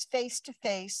 It is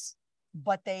face-to-face,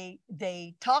 but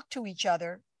they talk to each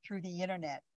other through the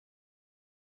internet.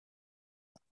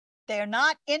 They're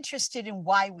not interested in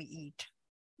why we eat.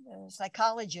 The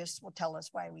psychologists will tell us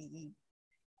why we eat.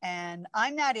 And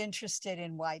I'm not interested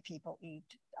in why people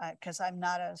eat because I'm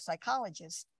not a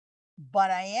psychologist,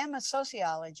 but I am a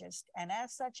sociologist. And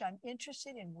as such, I'm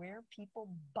interested in where people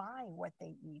buy what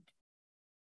they eat.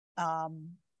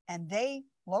 And they,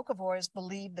 locavores,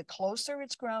 believe the closer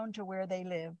it's grown to where they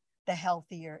live, the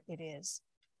healthier it is.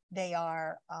 They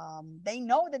are, they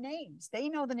know the names. They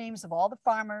know the names of all the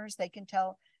farmers. They can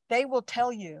tell, they will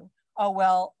tell you, oh,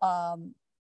 well,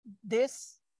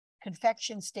 this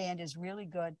confection stand is really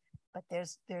good, but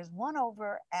there's one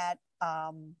over at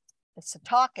the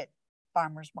Suffolk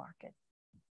Farmers Market.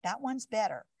 That one's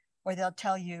better. Or they'll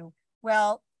tell you,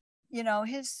 well, you know,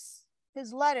 his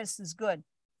lettuce is good,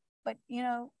 but you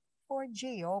know,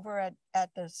 4G over at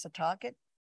the Suffolk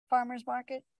Farmers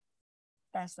Market,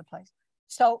 that's the place.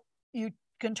 So you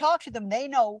can talk to them. They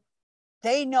know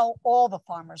all the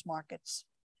farmers markets.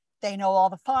 They know all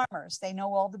the farmers. They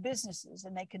know all the businesses,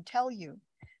 and they can tell you.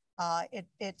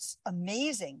 It's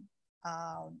amazing,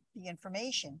 the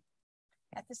information.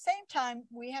 At the same time,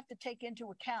 we have to take into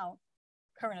account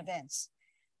current events.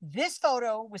 This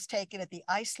photo was taken at the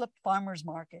Islip Farmers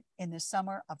Market in the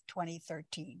summer of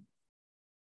 2013.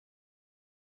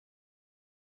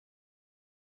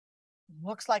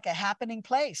 Looks like a happening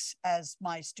place, as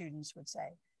my students would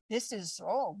say. This is,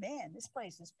 oh man, this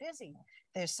place is busy.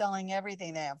 They're selling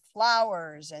everything. They have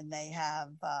flowers and they have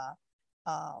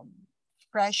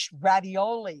fresh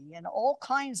ravioli and all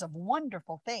kinds of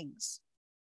wonderful things.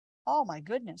 Oh my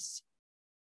goodness.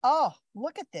 Oh,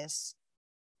 look at this.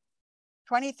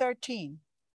 2013.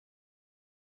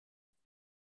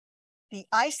 The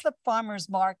Islip Farmers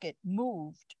Market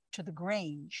moved to the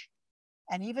Grange.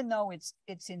 And even though it's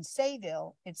in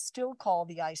Sayville, it's still called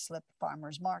the Islip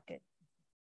Farmers Market.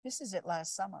 This is it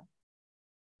last summer.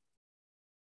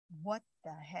 What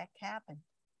the heck happened?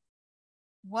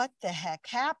 What the heck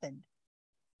happened?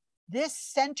 This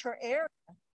center area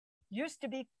used to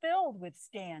be filled with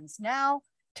stands. Now,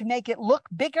 to make it look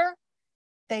bigger,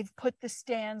 they've put the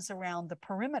stands around the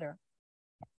perimeter.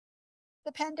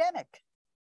 The pandemic.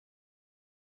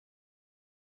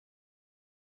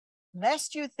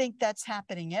 Lest you think that's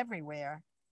happening everywhere,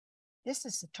 this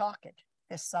is Setauket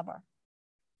this summer.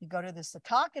 You go to the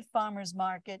Setauket Farmers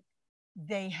Market,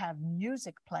 they have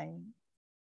music playing,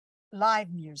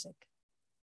 live music.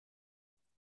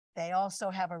 They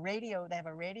also have a radio. They have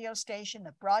a radio station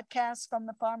that broadcasts from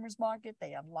the farmers market.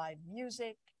 They have live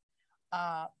music.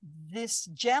 This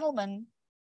gentleman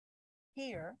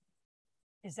here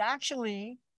is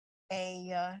actually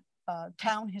a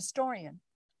town historian.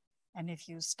 And if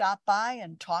you stop by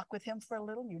and talk with him for a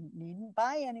little, you needn't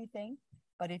buy anything.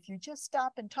 But if you just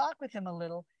stop and talk with him a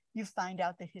little, you find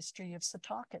out the history of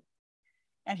Setauket.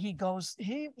 And he goes,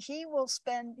 he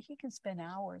can spend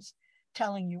hours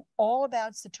telling you all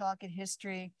about Setauket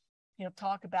history. He'll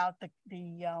talk about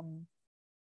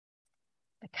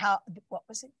what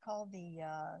was it called?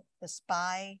 The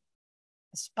spy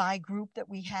group that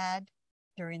we had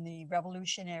during the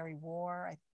Revolutionary War.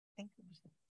 I think it was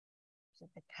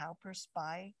the Cowper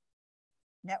Spy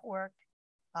Network.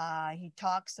 He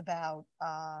talks about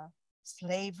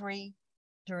slavery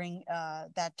during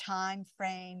that time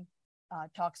frame,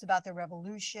 talks about the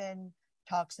revolution,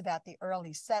 talks about the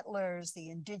early settlers, the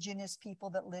indigenous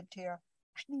people that lived here.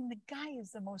 I mean, the guy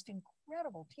is the most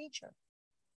incredible teacher.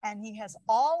 And he has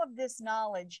all of this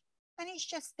knowledge, and he's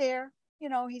just there. You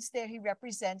know, he's there. He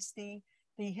represents the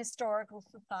historical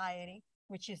society.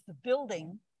 which is the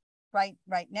building right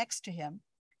next to him.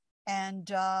 And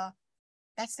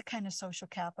that's the kind of social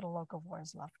capital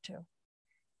locavores love too.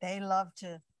 They love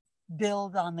to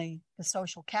build on the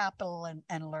social capital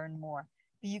and learn more.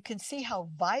 But you can see how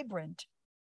vibrant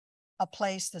a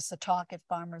place the Setauket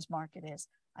Farmers Market is.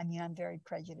 I mean, I'm very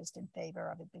prejudiced in favor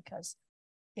of it because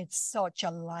it's such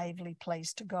a lively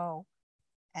place to go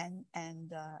and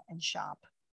shop.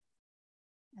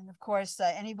 And of course,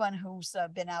 anyone who's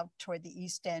been out toward the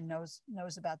East End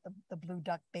knows about the Blue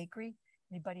Duck Bakery.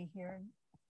 Anybody here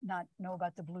not know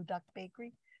about the Blue Duck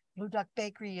Bakery? Blue Duck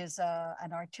Bakery is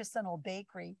an artisanal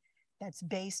bakery that's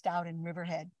based out in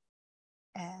Riverhead.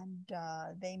 And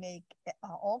they make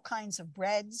all kinds of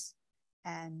breads,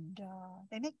 and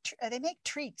they make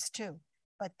treats too.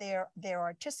 But their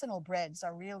artisanal breads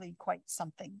are really quite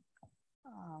something.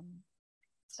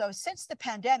 So since the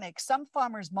pandemic, some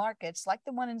farmers markets, like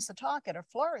the one in Setauket, are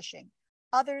flourishing.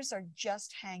 Others are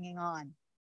just hanging on.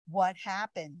 What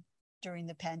happened during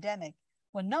the pandemic?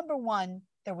 Well, number one,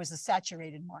 there was a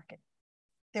saturated market.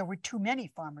 There were too many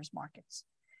farmers markets.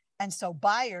 And so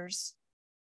buyers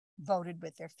voted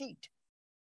with their feet.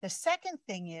 The second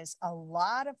thing is a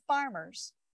lot of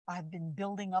farmers have been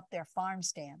building up their farm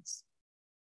stands.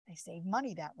 They save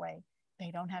money that way.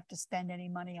 They don't have to spend any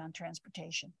money on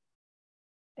transportation.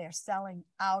 They're selling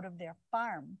out of their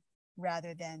farm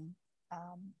rather than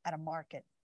at a market.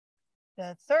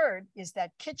 The third is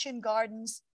that kitchen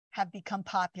gardens have become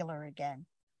popular again.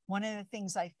 One of the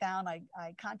things I found, I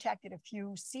contacted a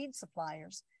few seed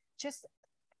suppliers.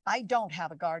 I don't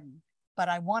have a garden, but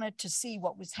I wanted to see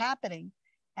what was happening.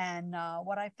 And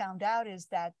what I found out is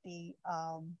that the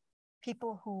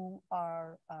people who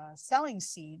are selling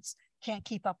seeds can't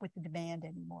keep up with the demand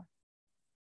anymore.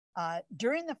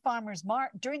 During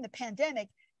the pandemic,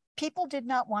 people did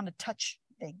not want to touch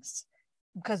things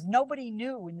because nobody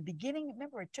knew in the beginning.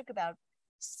 Remember, it took about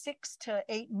 6 to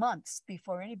 8 months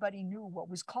before anybody knew what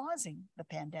was causing the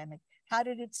pandemic. How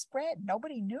did it spread?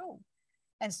 Nobody knew.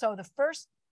 And so the first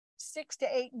 6 to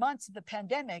 8 months of the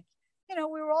pandemic, we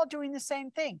were all doing the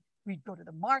same thing. We'd go to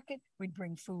the market, we'd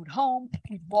bring food home,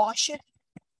 we'd wash it.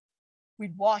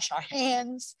 We'd wash our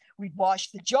hands, we'd wash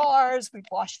the jars, we'd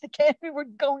wash the can. We were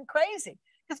going crazy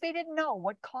because we didn't know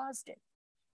what caused it.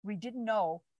 We didn't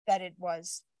know that it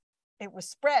was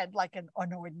spread like an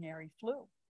ordinary flu.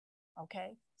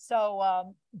 Okay.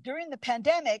 So during the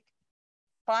pandemic,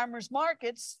 farmers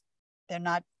markets, they're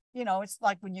not, it's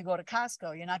like when you go to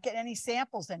Costco, you're not getting any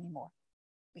samples anymore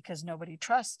because nobody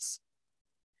trusts.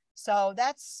 So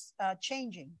that's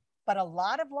changing. But a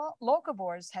lot of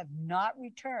locavores have not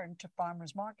returned to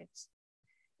farmers markets.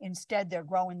 Instead, they're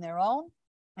growing their own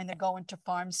and they're going to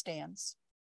farm stands.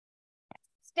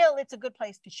 Still, it's a good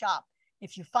place to shop.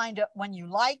 If you find one you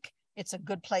like, it's a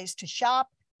good place to shop,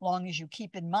 long as you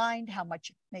keep in mind how much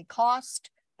it may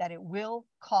cost, that it will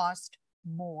cost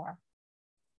more.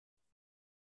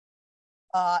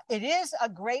 It is a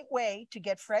great way to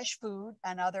get fresh food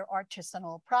and other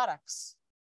artisanal products.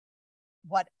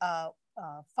 What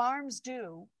farms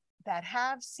do that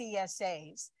have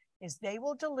CSAs is they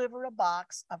will deliver a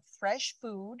box of fresh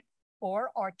food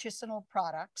or artisanal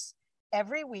products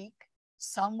every week.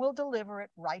 Some will deliver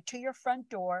it right to your front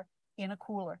door in a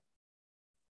cooler.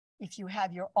 If you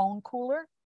have your own cooler,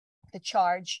 the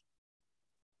charge,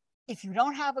 if you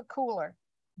don't have a cooler,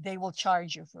 they will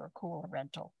charge you for a cooler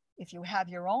rental. If you have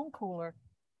your own cooler,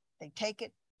 they take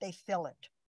it, they fill it,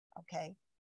 okay?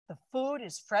 The food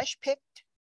is fresh picked,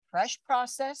 fresh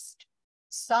processed.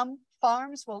 Some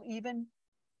farms will even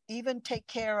take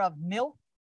care of milk,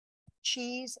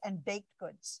 cheese, and baked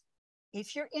goods.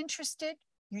 If you're interested,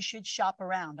 you should shop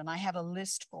around, and I have a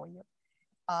list for you.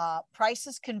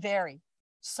 Prices can vary.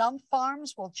 Some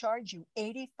farms will charge you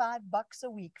 $85 a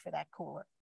week for that cooler.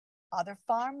 Other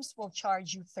farms will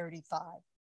charge you $35.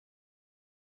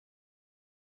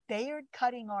 Bayard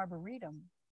Cutting Arboretum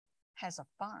has a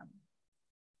farm,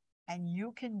 and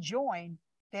you can join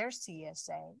their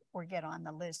CSA or get on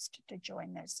the list to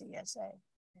join their CSA.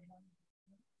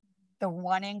 The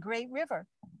one in Great River,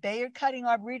 Bayard Cutting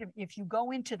Arboretum, if you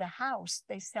go into the house,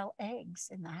 they sell eggs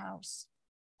in the house,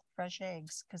 fresh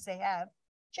eggs, because they have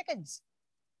chickens.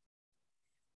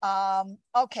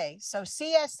 Okay, so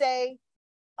CSA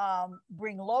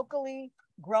bring locally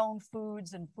grown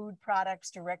foods and food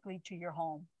products directly to your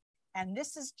home. And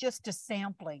this is just a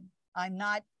sampling. I'm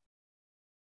not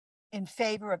in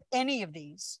favor of any of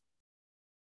these.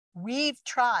 We've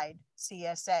tried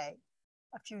CSA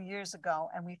a few years ago,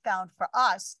 and we found for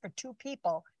us, for 2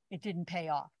 people, it didn't pay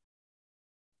off.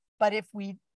 But if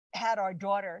we had our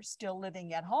daughter still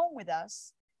living at home with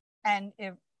us, and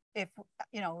if if,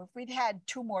 if we'd had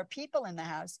 2 more people in the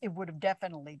house, it would have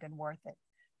definitely been worth it.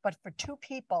 But for 2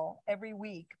 people every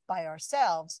week by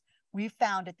ourselves, we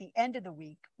found at the end of the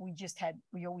week,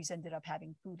 we always ended up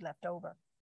having food left over.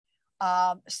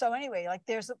 So anyway, like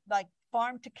there's like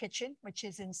Farm to Kitchen, which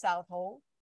is in South Hole,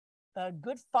 the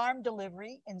Good Farm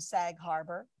Delivery in Sag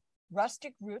Harbor,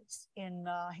 Rustic Roots in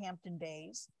Hampton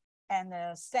Bays, and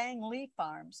the Sang Lee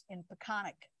Farms in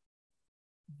Peconic.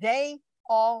 They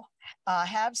all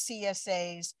have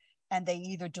CSAs, and they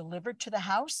either deliver to the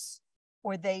house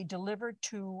or they deliver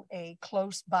to a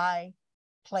close by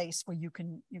place where you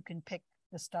can pick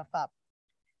the stuff up.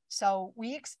 So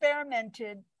we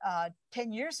experimented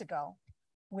 10 years ago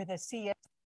with a CSA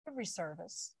delivery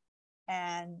service,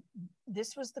 and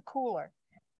this was the cooler.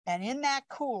 And in that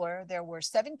cooler, there were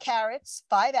 7 carrots,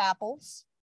 5 apples,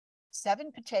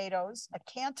 7 potatoes, a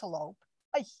cantaloupe,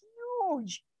 a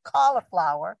huge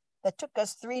cauliflower that took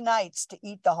us 3 nights to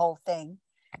eat the whole thing.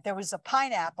 There was a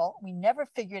pineapple. We never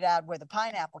figured out where the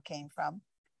pineapple came from.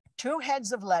 2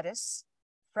 heads of lettuce,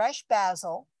 fresh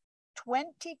basil,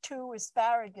 22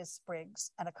 asparagus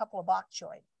sprigs, and a couple of bok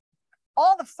choy.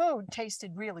 All the food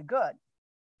tasted really good,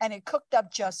 and it cooked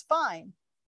up just fine,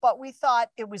 but we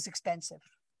thought it was expensive,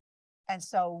 and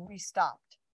so we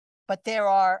stopped. But there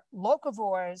are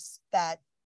locavores that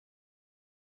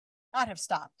not have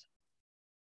stopped,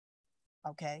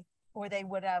 okay? Or they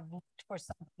would have looked for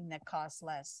something that costs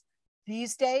less.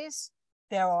 These days,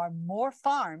 there are more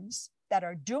farms that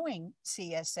are doing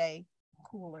CSA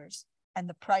coolers, and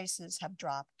the prices have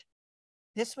dropped.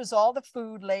 This was all the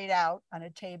food laid out on a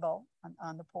table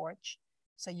on the porch,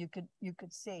 so you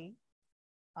could see.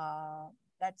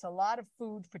 That's a lot of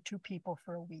food for 2 people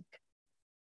for a week,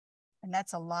 and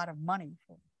that's a lot of money.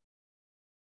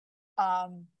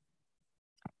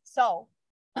 So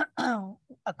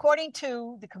according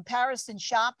to the comparison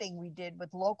shopping we did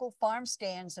with local farm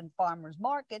stands and farmers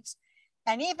markets,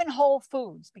 and even Whole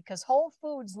Foods, because Whole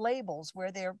Foods labels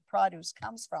where their produce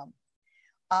comes from,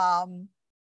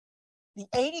 the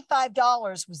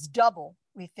 $85 was double,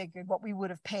 we figured, what we would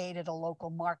have paid at a local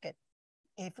market,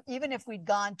 even if we'd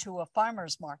gone to a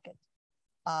farmer's market.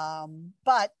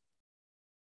 But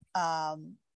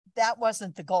that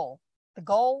wasn't the goal. The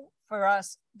goal for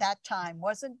us that time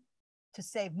wasn't to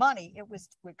save money. It was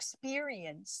to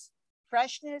experience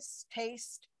freshness,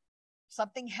 taste,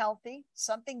 something healthy,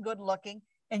 something good looking.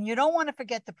 And you don't want to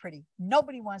forget the pretty.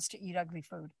 Nobody wants to eat ugly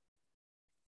food.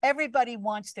 Everybody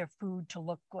wants their food to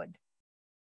look good.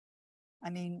 I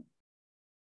mean,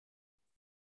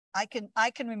 I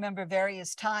can remember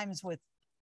various times with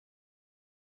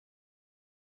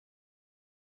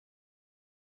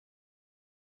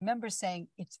saying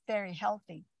it's very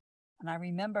healthy. And I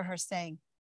remember her saying,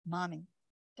 Mommy,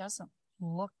 doesn't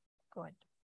look good.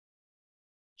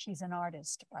 She's an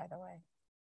artist, by the way.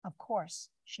 Of course,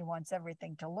 she wants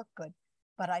everything to look good.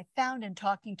 But I found in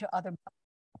talking to other,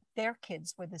 their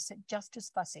kids were just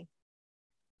as fussy.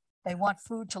 They want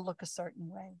food to look a certain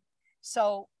way.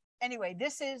 So anyway,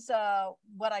 this is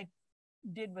what I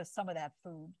did with some of that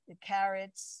food. The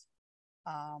carrots,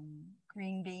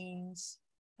 green beans,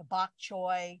 the bok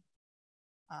choy,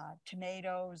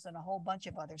 tomatoes, and a whole bunch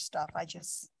of other stuff. I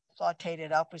just sauteed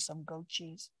it up with some goat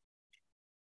cheese.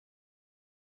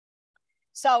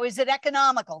 So is it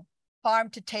economical? Farm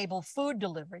to table food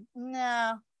delivery?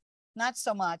 No, not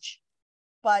so much.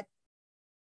 But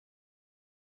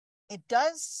it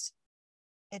does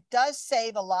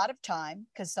save a lot of time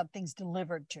because something's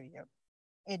delivered to you.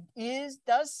 It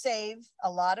does save a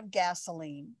lot of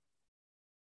gasoline.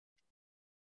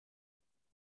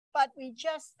 But we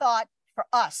just thought, for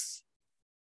us,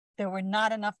 there were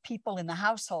not enough people in the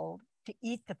household to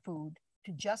eat the food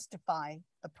to justify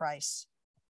the price.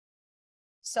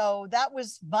 So that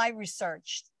was my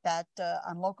research that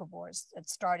on locavores that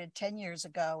started 10 years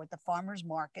ago at the farmer's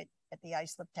market at the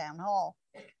Islip Town Hall.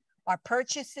 Our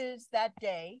purchases that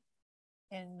day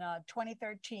in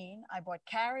 2013, I bought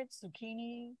carrots,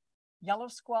 zucchini, yellow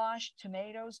squash,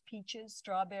 tomatoes, peaches,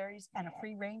 strawberries, and a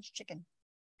free-range chicken.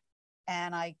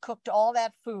 And I cooked all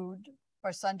that food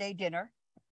for Sunday dinner.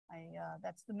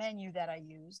 That's the menu that I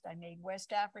used. I made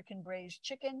West African braised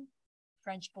chicken,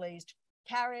 French glazed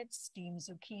carrots, steamed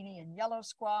zucchini and yellow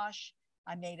squash.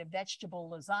 I made a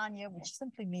vegetable lasagna, which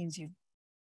simply means you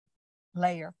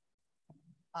layer.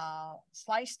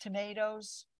 Sliced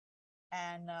tomatoes,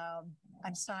 and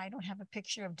I'm sorry, I don't have a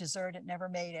picture of dessert. It never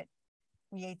made it.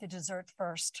 We ate the dessert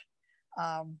first,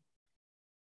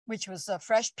 which was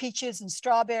fresh peaches and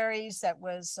strawberries that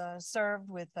was served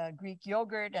with Greek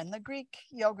yogurt, and the Greek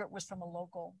yogurt was from a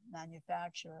local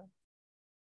manufacturer.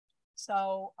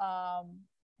 So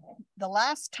the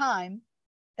last time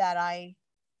that I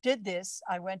did this.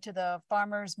 I went to the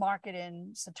farmer's market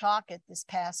in Setauket this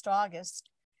past August,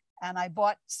 and I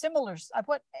bought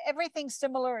everything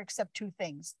similar except two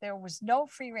things. There was no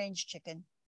free range chicken,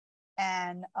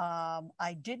 and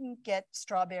I didn't get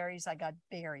strawberries, I got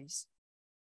berries.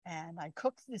 And I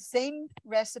cooked the same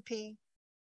recipe,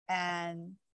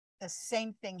 and the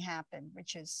same thing happened,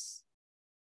 which is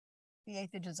we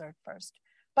ate the dessert first.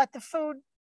 But the food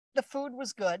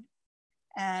was good,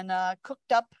 and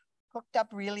cooked up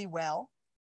really well.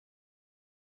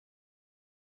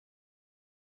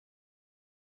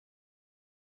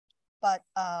 But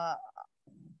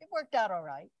it worked out all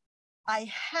right.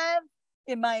 I have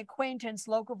in my acquaintance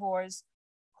locavores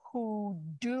who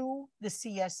do the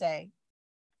CSA,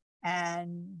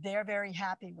 and they're very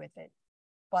happy with it.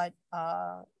 But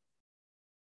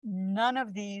none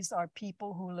of these are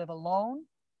people who live alone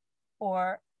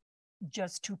or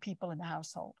just two people in the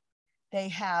household. They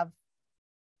have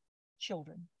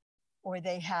children, or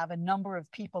they have a number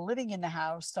of people living in the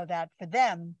house, so that for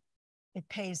them, it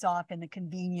pays off in the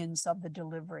convenience of the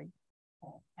delivery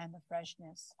and the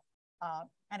freshness.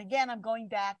 And again, I'm going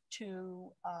back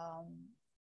to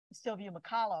Sylvia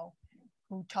McCollough,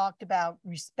 who talked about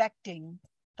respecting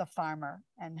the farmer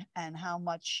and how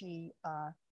much she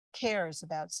cares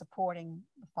about supporting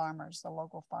the farmers, the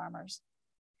local farmers.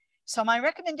 So my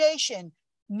recommendation,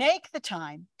 make the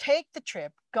time, take the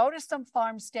trip, go to some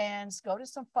farm stands, go to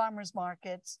some farmers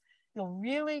markets. You'll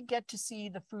really get to see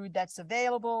the food that's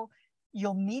available.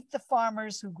 You'll meet the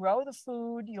farmers who grow the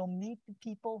food. You'll meet the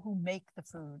people who make the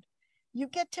food. You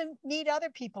get to meet other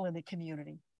people in the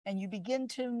community, and you begin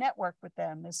to network with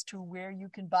them as to where you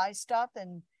can buy stuff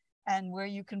and where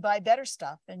you can buy better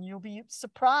stuff. And you'll be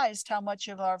surprised how much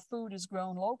of our food is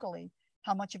grown locally,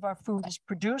 how much of our food is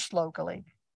produced locally.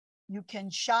 You can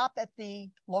shop at the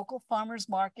local farmers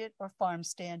market or farm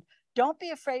stand. Don't be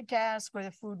afraid to ask where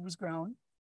the food was grown.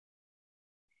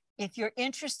 If you're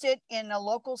interested in a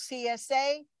local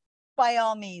CSA, by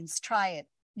all means, try it.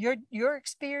 Your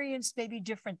experience may be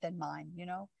different than mine, you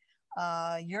know.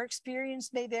 Your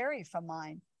experience may vary from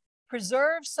mine.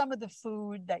 Preserve some of the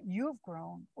food that you've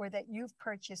grown or that you've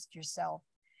purchased yourself.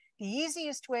 The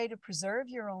easiest way to preserve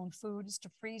your own food is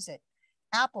to freeze it.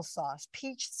 Applesauce,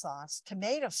 peach sauce,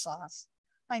 tomato sauce.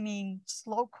 I mean,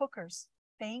 slow cookers.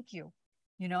 Thank you.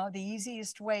 You know, the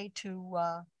easiest way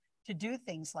to do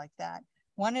things like that.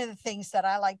 One of the things that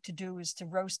I like to do is to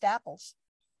roast apples.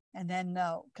 And then,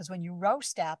 because when you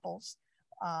roast apples,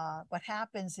 what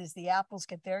happens is the apples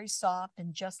get very soft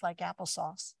and just like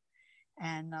applesauce,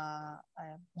 and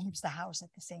warms the house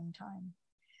at the same time.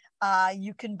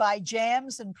 You can buy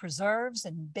jams and preserves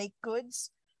and baked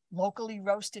goods, locally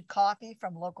roasted coffee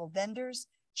from local vendors.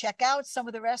 Check out some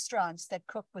of the restaurants that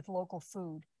cook with local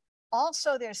food.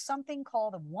 Also, there's something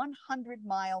called a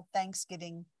 100-mile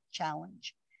Thanksgiving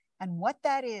challenge. And what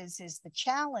that is the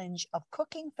challenge of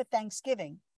cooking for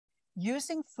Thanksgiving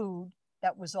using food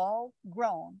that was all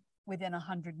grown within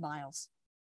 100 miles.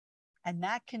 And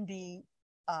that can be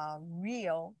a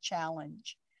real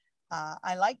challenge.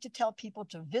 I like to tell people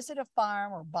to visit a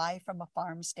farm or buy from a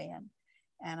farm stand.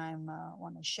 And I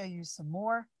want to show you some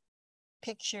more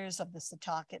pictures of the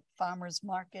Setauket Farmers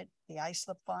Market, the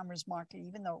Islip Farmers Market,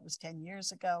 even though it was 10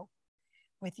 years ago,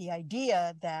 with the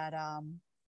idea that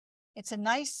it's a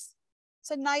nice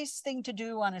thing to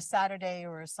do on a Saturday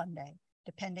or a Sunday,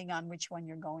 depending on which one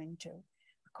you're going to.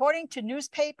 According to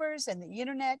newspapers and the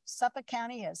internet, Suffolk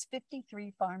County has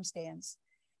 53 farm stands.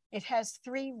 It has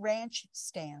 3 ranch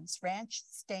stands. Ranch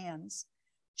stands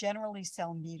generally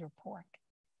sell meat or pork.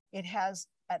 It has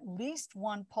at least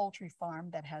 1 poultry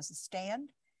farm that has a stand,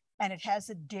 and it has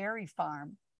a dairy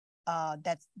farm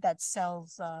that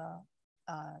sells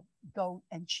goat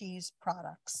and cheese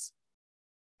products.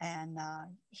 And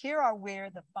here are where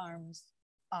the farms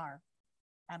are.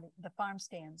 The farm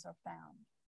stands are found.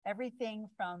 Everything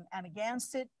from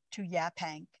Amagansett to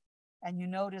Yaphank. And you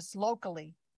notice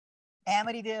locally,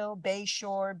 Amityville,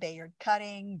 Bayshore, Bayard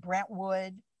Cutting,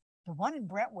 Brentwood. The one in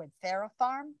Brentwood, Thera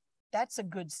Farm, that's a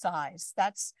good size.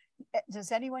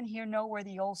 Does anyone here know where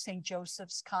the old St.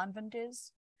 Joseph's Convent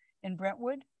is in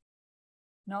Brentwood?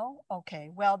 No? Okay.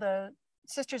 Well, the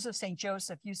Sisters of St.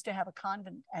 Joseph used to have a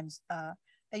convent, and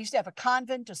they used to have a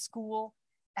convent, a school,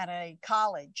 and a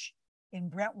college in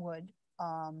Brentwood,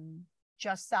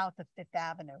 just south of Fifth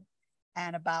Avenue.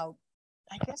 And about,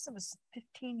 I guess it was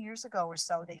 15 years ago or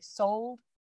so, they sold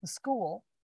the school.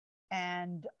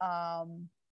 And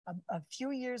a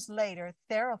few years later,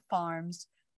 Thera Farms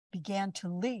began to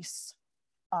lease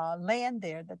land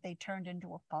there that they turned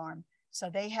into a farm. So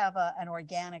they have an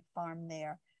organic farm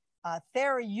there.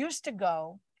 Thera used to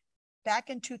go back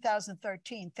in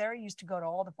 2013, Thera used to go to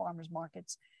all the farmers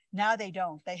markets. Now they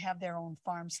don't. They have their own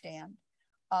farm stand.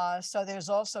 So there's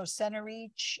also Center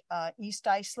Reach, East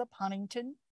Islip,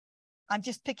 Huntington. I'm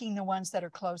just picking the ones that are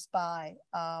close by.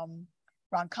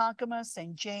 Ronkonkoma,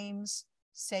 St. James,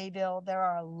 Sayville. There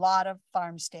are a lot of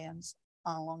farm stands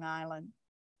on Long Island.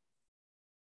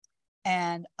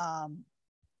 And I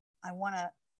want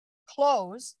to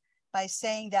close by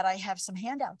saying that I have some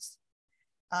handouts.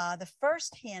 The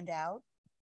first handout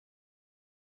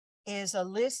is a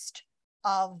list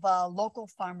of local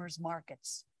farmers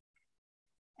markets.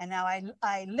 And now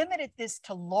I limited this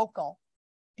to local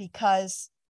because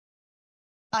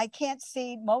I can't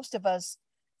see most of us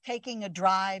taking a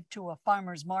drive to a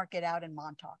farmer's market out in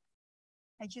Montauk.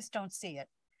 I just don't see it.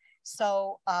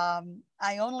 So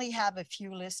I only have a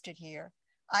few listed here.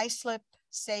 Islip,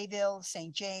 Sayville,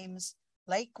 St. James,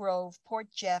 Lake Grove, Port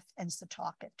Jeff, and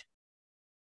Setauket.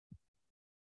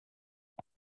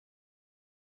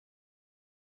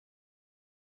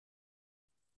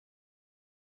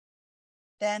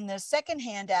 Then the second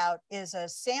handout is a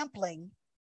sampling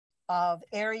of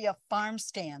area farm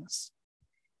stands.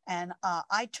 And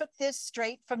I took this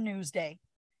straight from Newsday.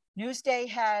 Newsday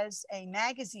has a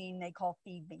magazine they call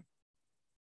Feed Me.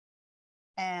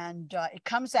 And it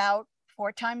comes out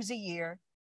 4 times a year.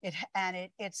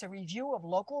 It's a review of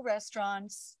local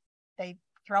restaurants. They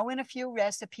throw in a few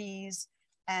recipes,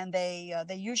 and they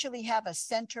usually have a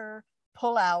center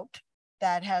pullout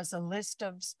that has a list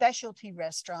of specialty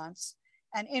restaurants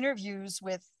and interviews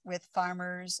with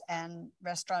farmers and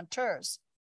restaurateurs.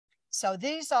 So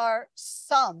these are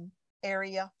some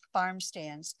area farm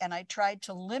stands, and I tried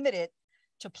to limit it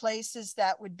to places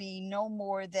that would be no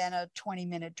more than a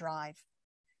 20-minute drive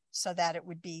so that it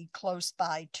would be close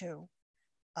by too.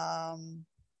 The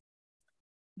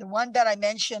one that I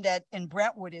mentioned in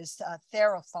Brentwood is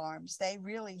Thera Farms. They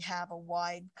really have a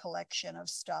wide collection of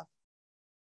stuff,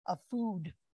 of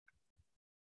food.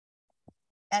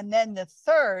 And then the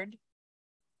third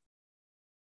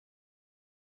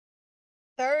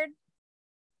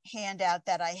handout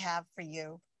that I have for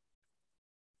you,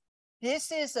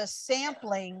 this is a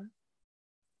sampling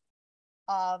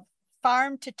of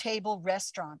farm-to-table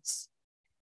restaurants.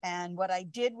 And what I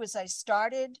did was I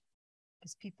started,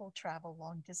 because people travel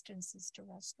long distances to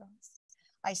restaurants,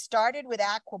 I started with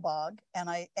Aquabog and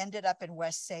I ended up in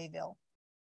West Sayville.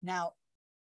 Now,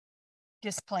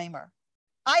 disclaimer,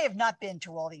 I have not been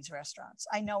to all these restaurants.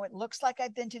 I know it looks like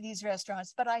I've been to these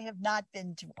restaurants, but I have not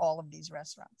been to all of these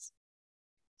restaurants.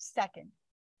 Second,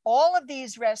 all of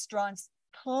these restaurants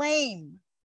claim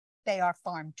they are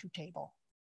farm to table.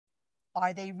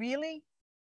 Are they really?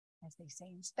 As they say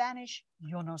in Spanish,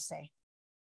 yo no sé.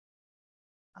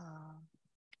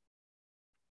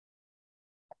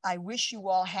 I wish you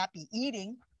all happy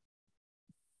eating.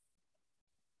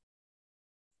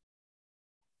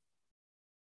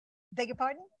 Beg your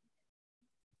pardon?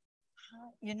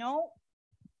 You know,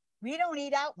 we don't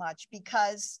eat out much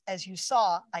because, as you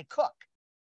saw, I cook.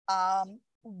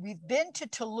 We've been to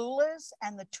Tallulah's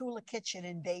and the Tula Kitchen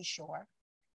in Bayshore.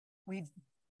 We've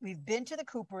been to the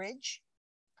Cooperage.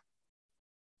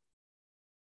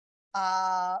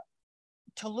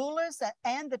 Tallulah's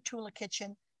and the Tula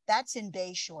Kitchen, that's in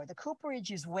Bayshore. The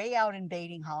Cooperage is way out in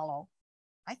Baiting Hollow.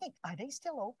 I think, are they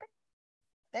still open?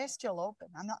 They're still open.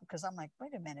 I'm not, because I'm like,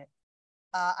 wait a minute.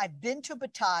 I've been to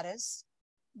Batatas.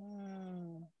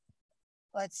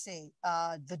 Let's see.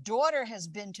 The daughter has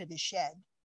been to the Shed.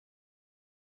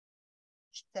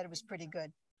 She said it was pretty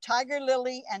good. Tiger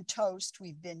Lily and Toast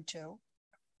we've been to.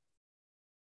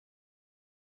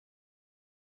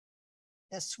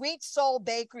 The Sweet Soul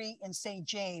Bakery in St.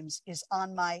 James is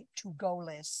on my to-go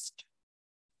list.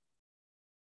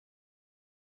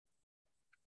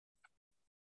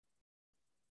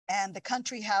 And the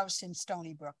Country House in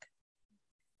Stony Brook.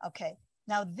 Okay,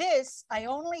 now this, I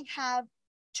only have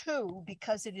 2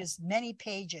 because it is many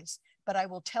pages, but I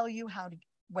will tell you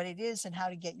what it is and how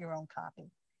to get your own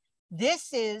copy.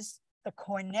 This is the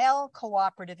Cornell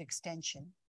Cooperative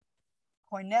Extension.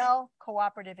 Cornell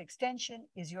Cooperative Extension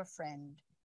is your friend.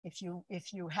 If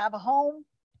you have a home,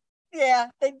 yeah,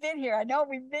 they've been here. I know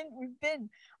we've been.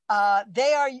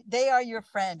 They are your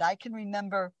friend. I can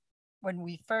remember when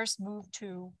we first moved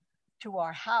to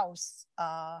our house.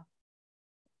 It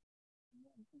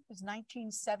was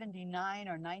 1979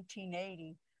 or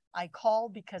 1980. I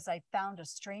called because I found a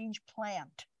strange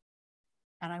plant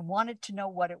and I wanted to know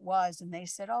what it was. And they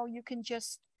said, oh, you can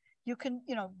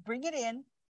bring it in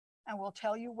and we'll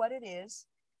tell you what it is.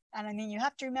 And I mean, you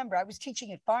have to remember, I was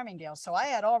teaching at Farmingdale. So I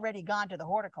had already gone to the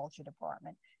horticulture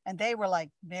department and they were like,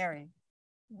 Mary,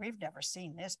 we've never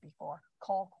seen this before.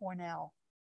 Call Cornell.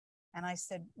 And I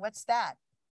said, what's that?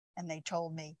 And they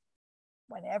told me,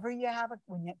 whenever you have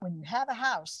when you have a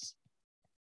house,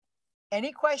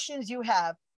 any questions you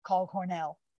have, call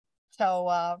Cornell.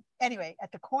 So anyway,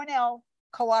 at the Cornell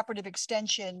Cooperative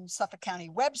Extension Suffolk County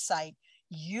website,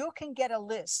 you can get a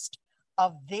list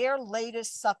of their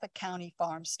latest Suffolk County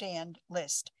farm stand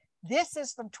list. This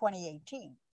is from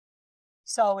 2018.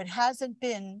 So it hasn't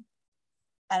been,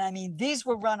 and I mean, these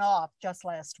were run off just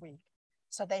last week.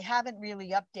 So they haven't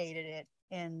really updated it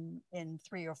in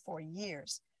 3 or 4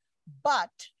 years. But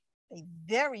they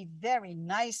very, very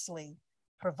nicely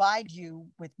provide you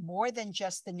with more than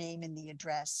just the name and the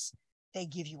address. They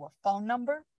give you a phone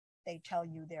number. They tell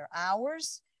you their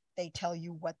hours. They tell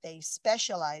you what they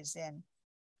specialize in.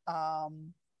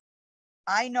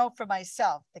 I know for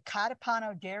myself, the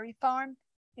Catapano Dairy Farm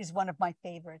is one of my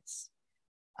favorites.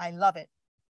 I love it.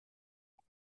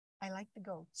 I like the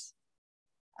goats.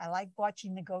 I like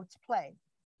watching the goats play.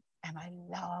 And I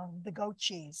love the goat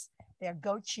cheese. Their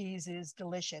goat cheese is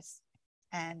delicious.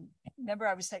 And remember,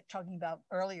 I was talking about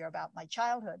earlier about my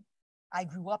childhood. I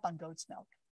grew up on goat's milk,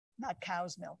 not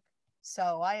cow's milk.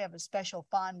 So I have a special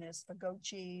fondness for goat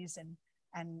cheese and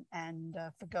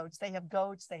for goats. They have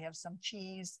goats. They have some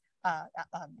cheese,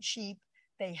 sheep.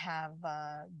 They have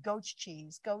goat's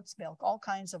cheese, goat's milk, all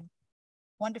kinds of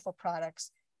wonderful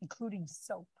products, including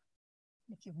soap.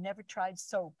 If you've never tried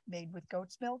soap made with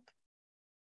goat's milk,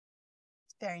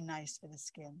 it's very nice for the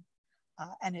skin.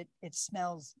 And it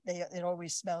smells, it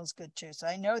always smells good too. So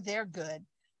I know they're good.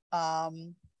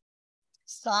 Song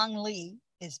Lee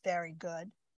is very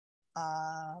good.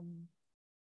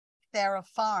 Thera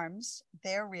Farms,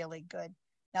 they're really good.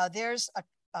 Now there's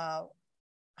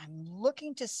I'm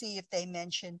looking to see if they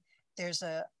mention, there's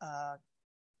a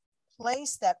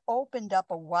place that opened up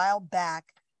a while back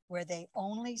where they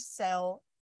only sell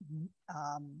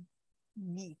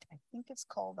meat. I think it's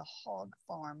called a hog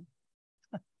farm,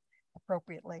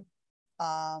 appropriately.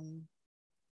 I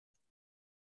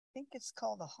think it's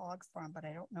called a hog farm, but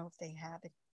I don't know if they have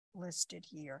it listed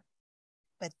here.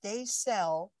 But they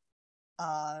sell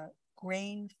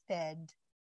grain-fed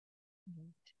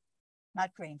meat.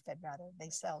 Not grain-fed, rather. They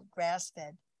sell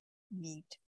grass-fed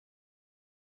meat.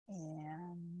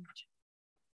 And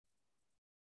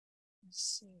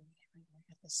let's see, I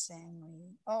got the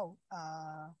Sangli. Oh,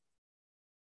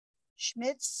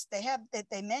 Schmitz,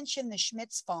 they mentioned the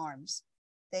Schmitz Farms.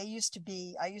 They used to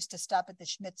be, I used to stop at the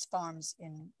Schmitz Farms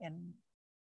in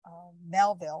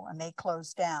Melville, and they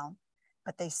closed down.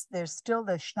 But there's still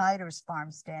the Schneider's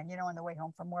farm stand. You know, on the way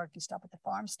home from work, you stop at the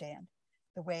farm stand.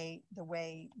 The way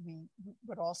we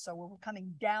would also, when we're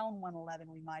coming down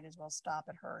 111, we might as well stop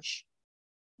at Hirsch,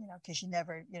 you know, because you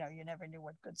never knew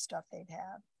what good stuff they'd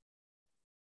have.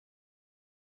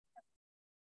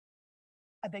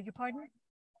 I beg your pardon?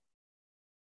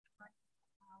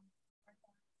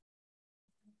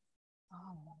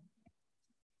 Oh,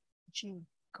 gee,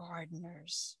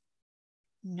 gardeners.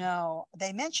 No,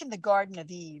 they mentioned the Garden of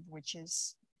Eve, which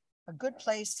is a good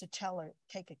place to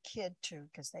take a kid to,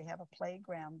 because they have a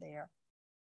playground there.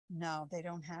 No, they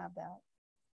don't have that.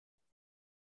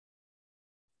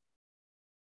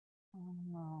 Oh,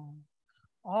 no.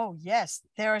 Oh yes,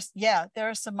 there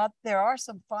are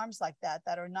some farms like that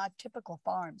are not typical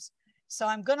farms. So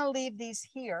I'm going to leave these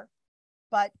here,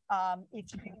 but if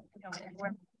you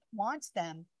wants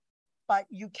them, but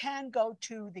you can go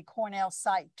to the Cornell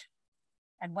site,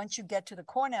 and once you get to the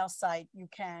Cornell site, you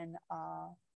can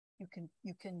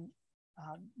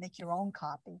make your own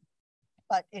copy.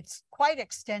 But it's quite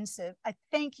extensive. I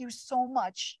thank you so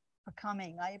much for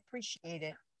coming. I appreciate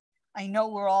it. I know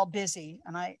we're all busy,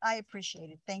 and I appreciate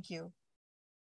it. Thank you.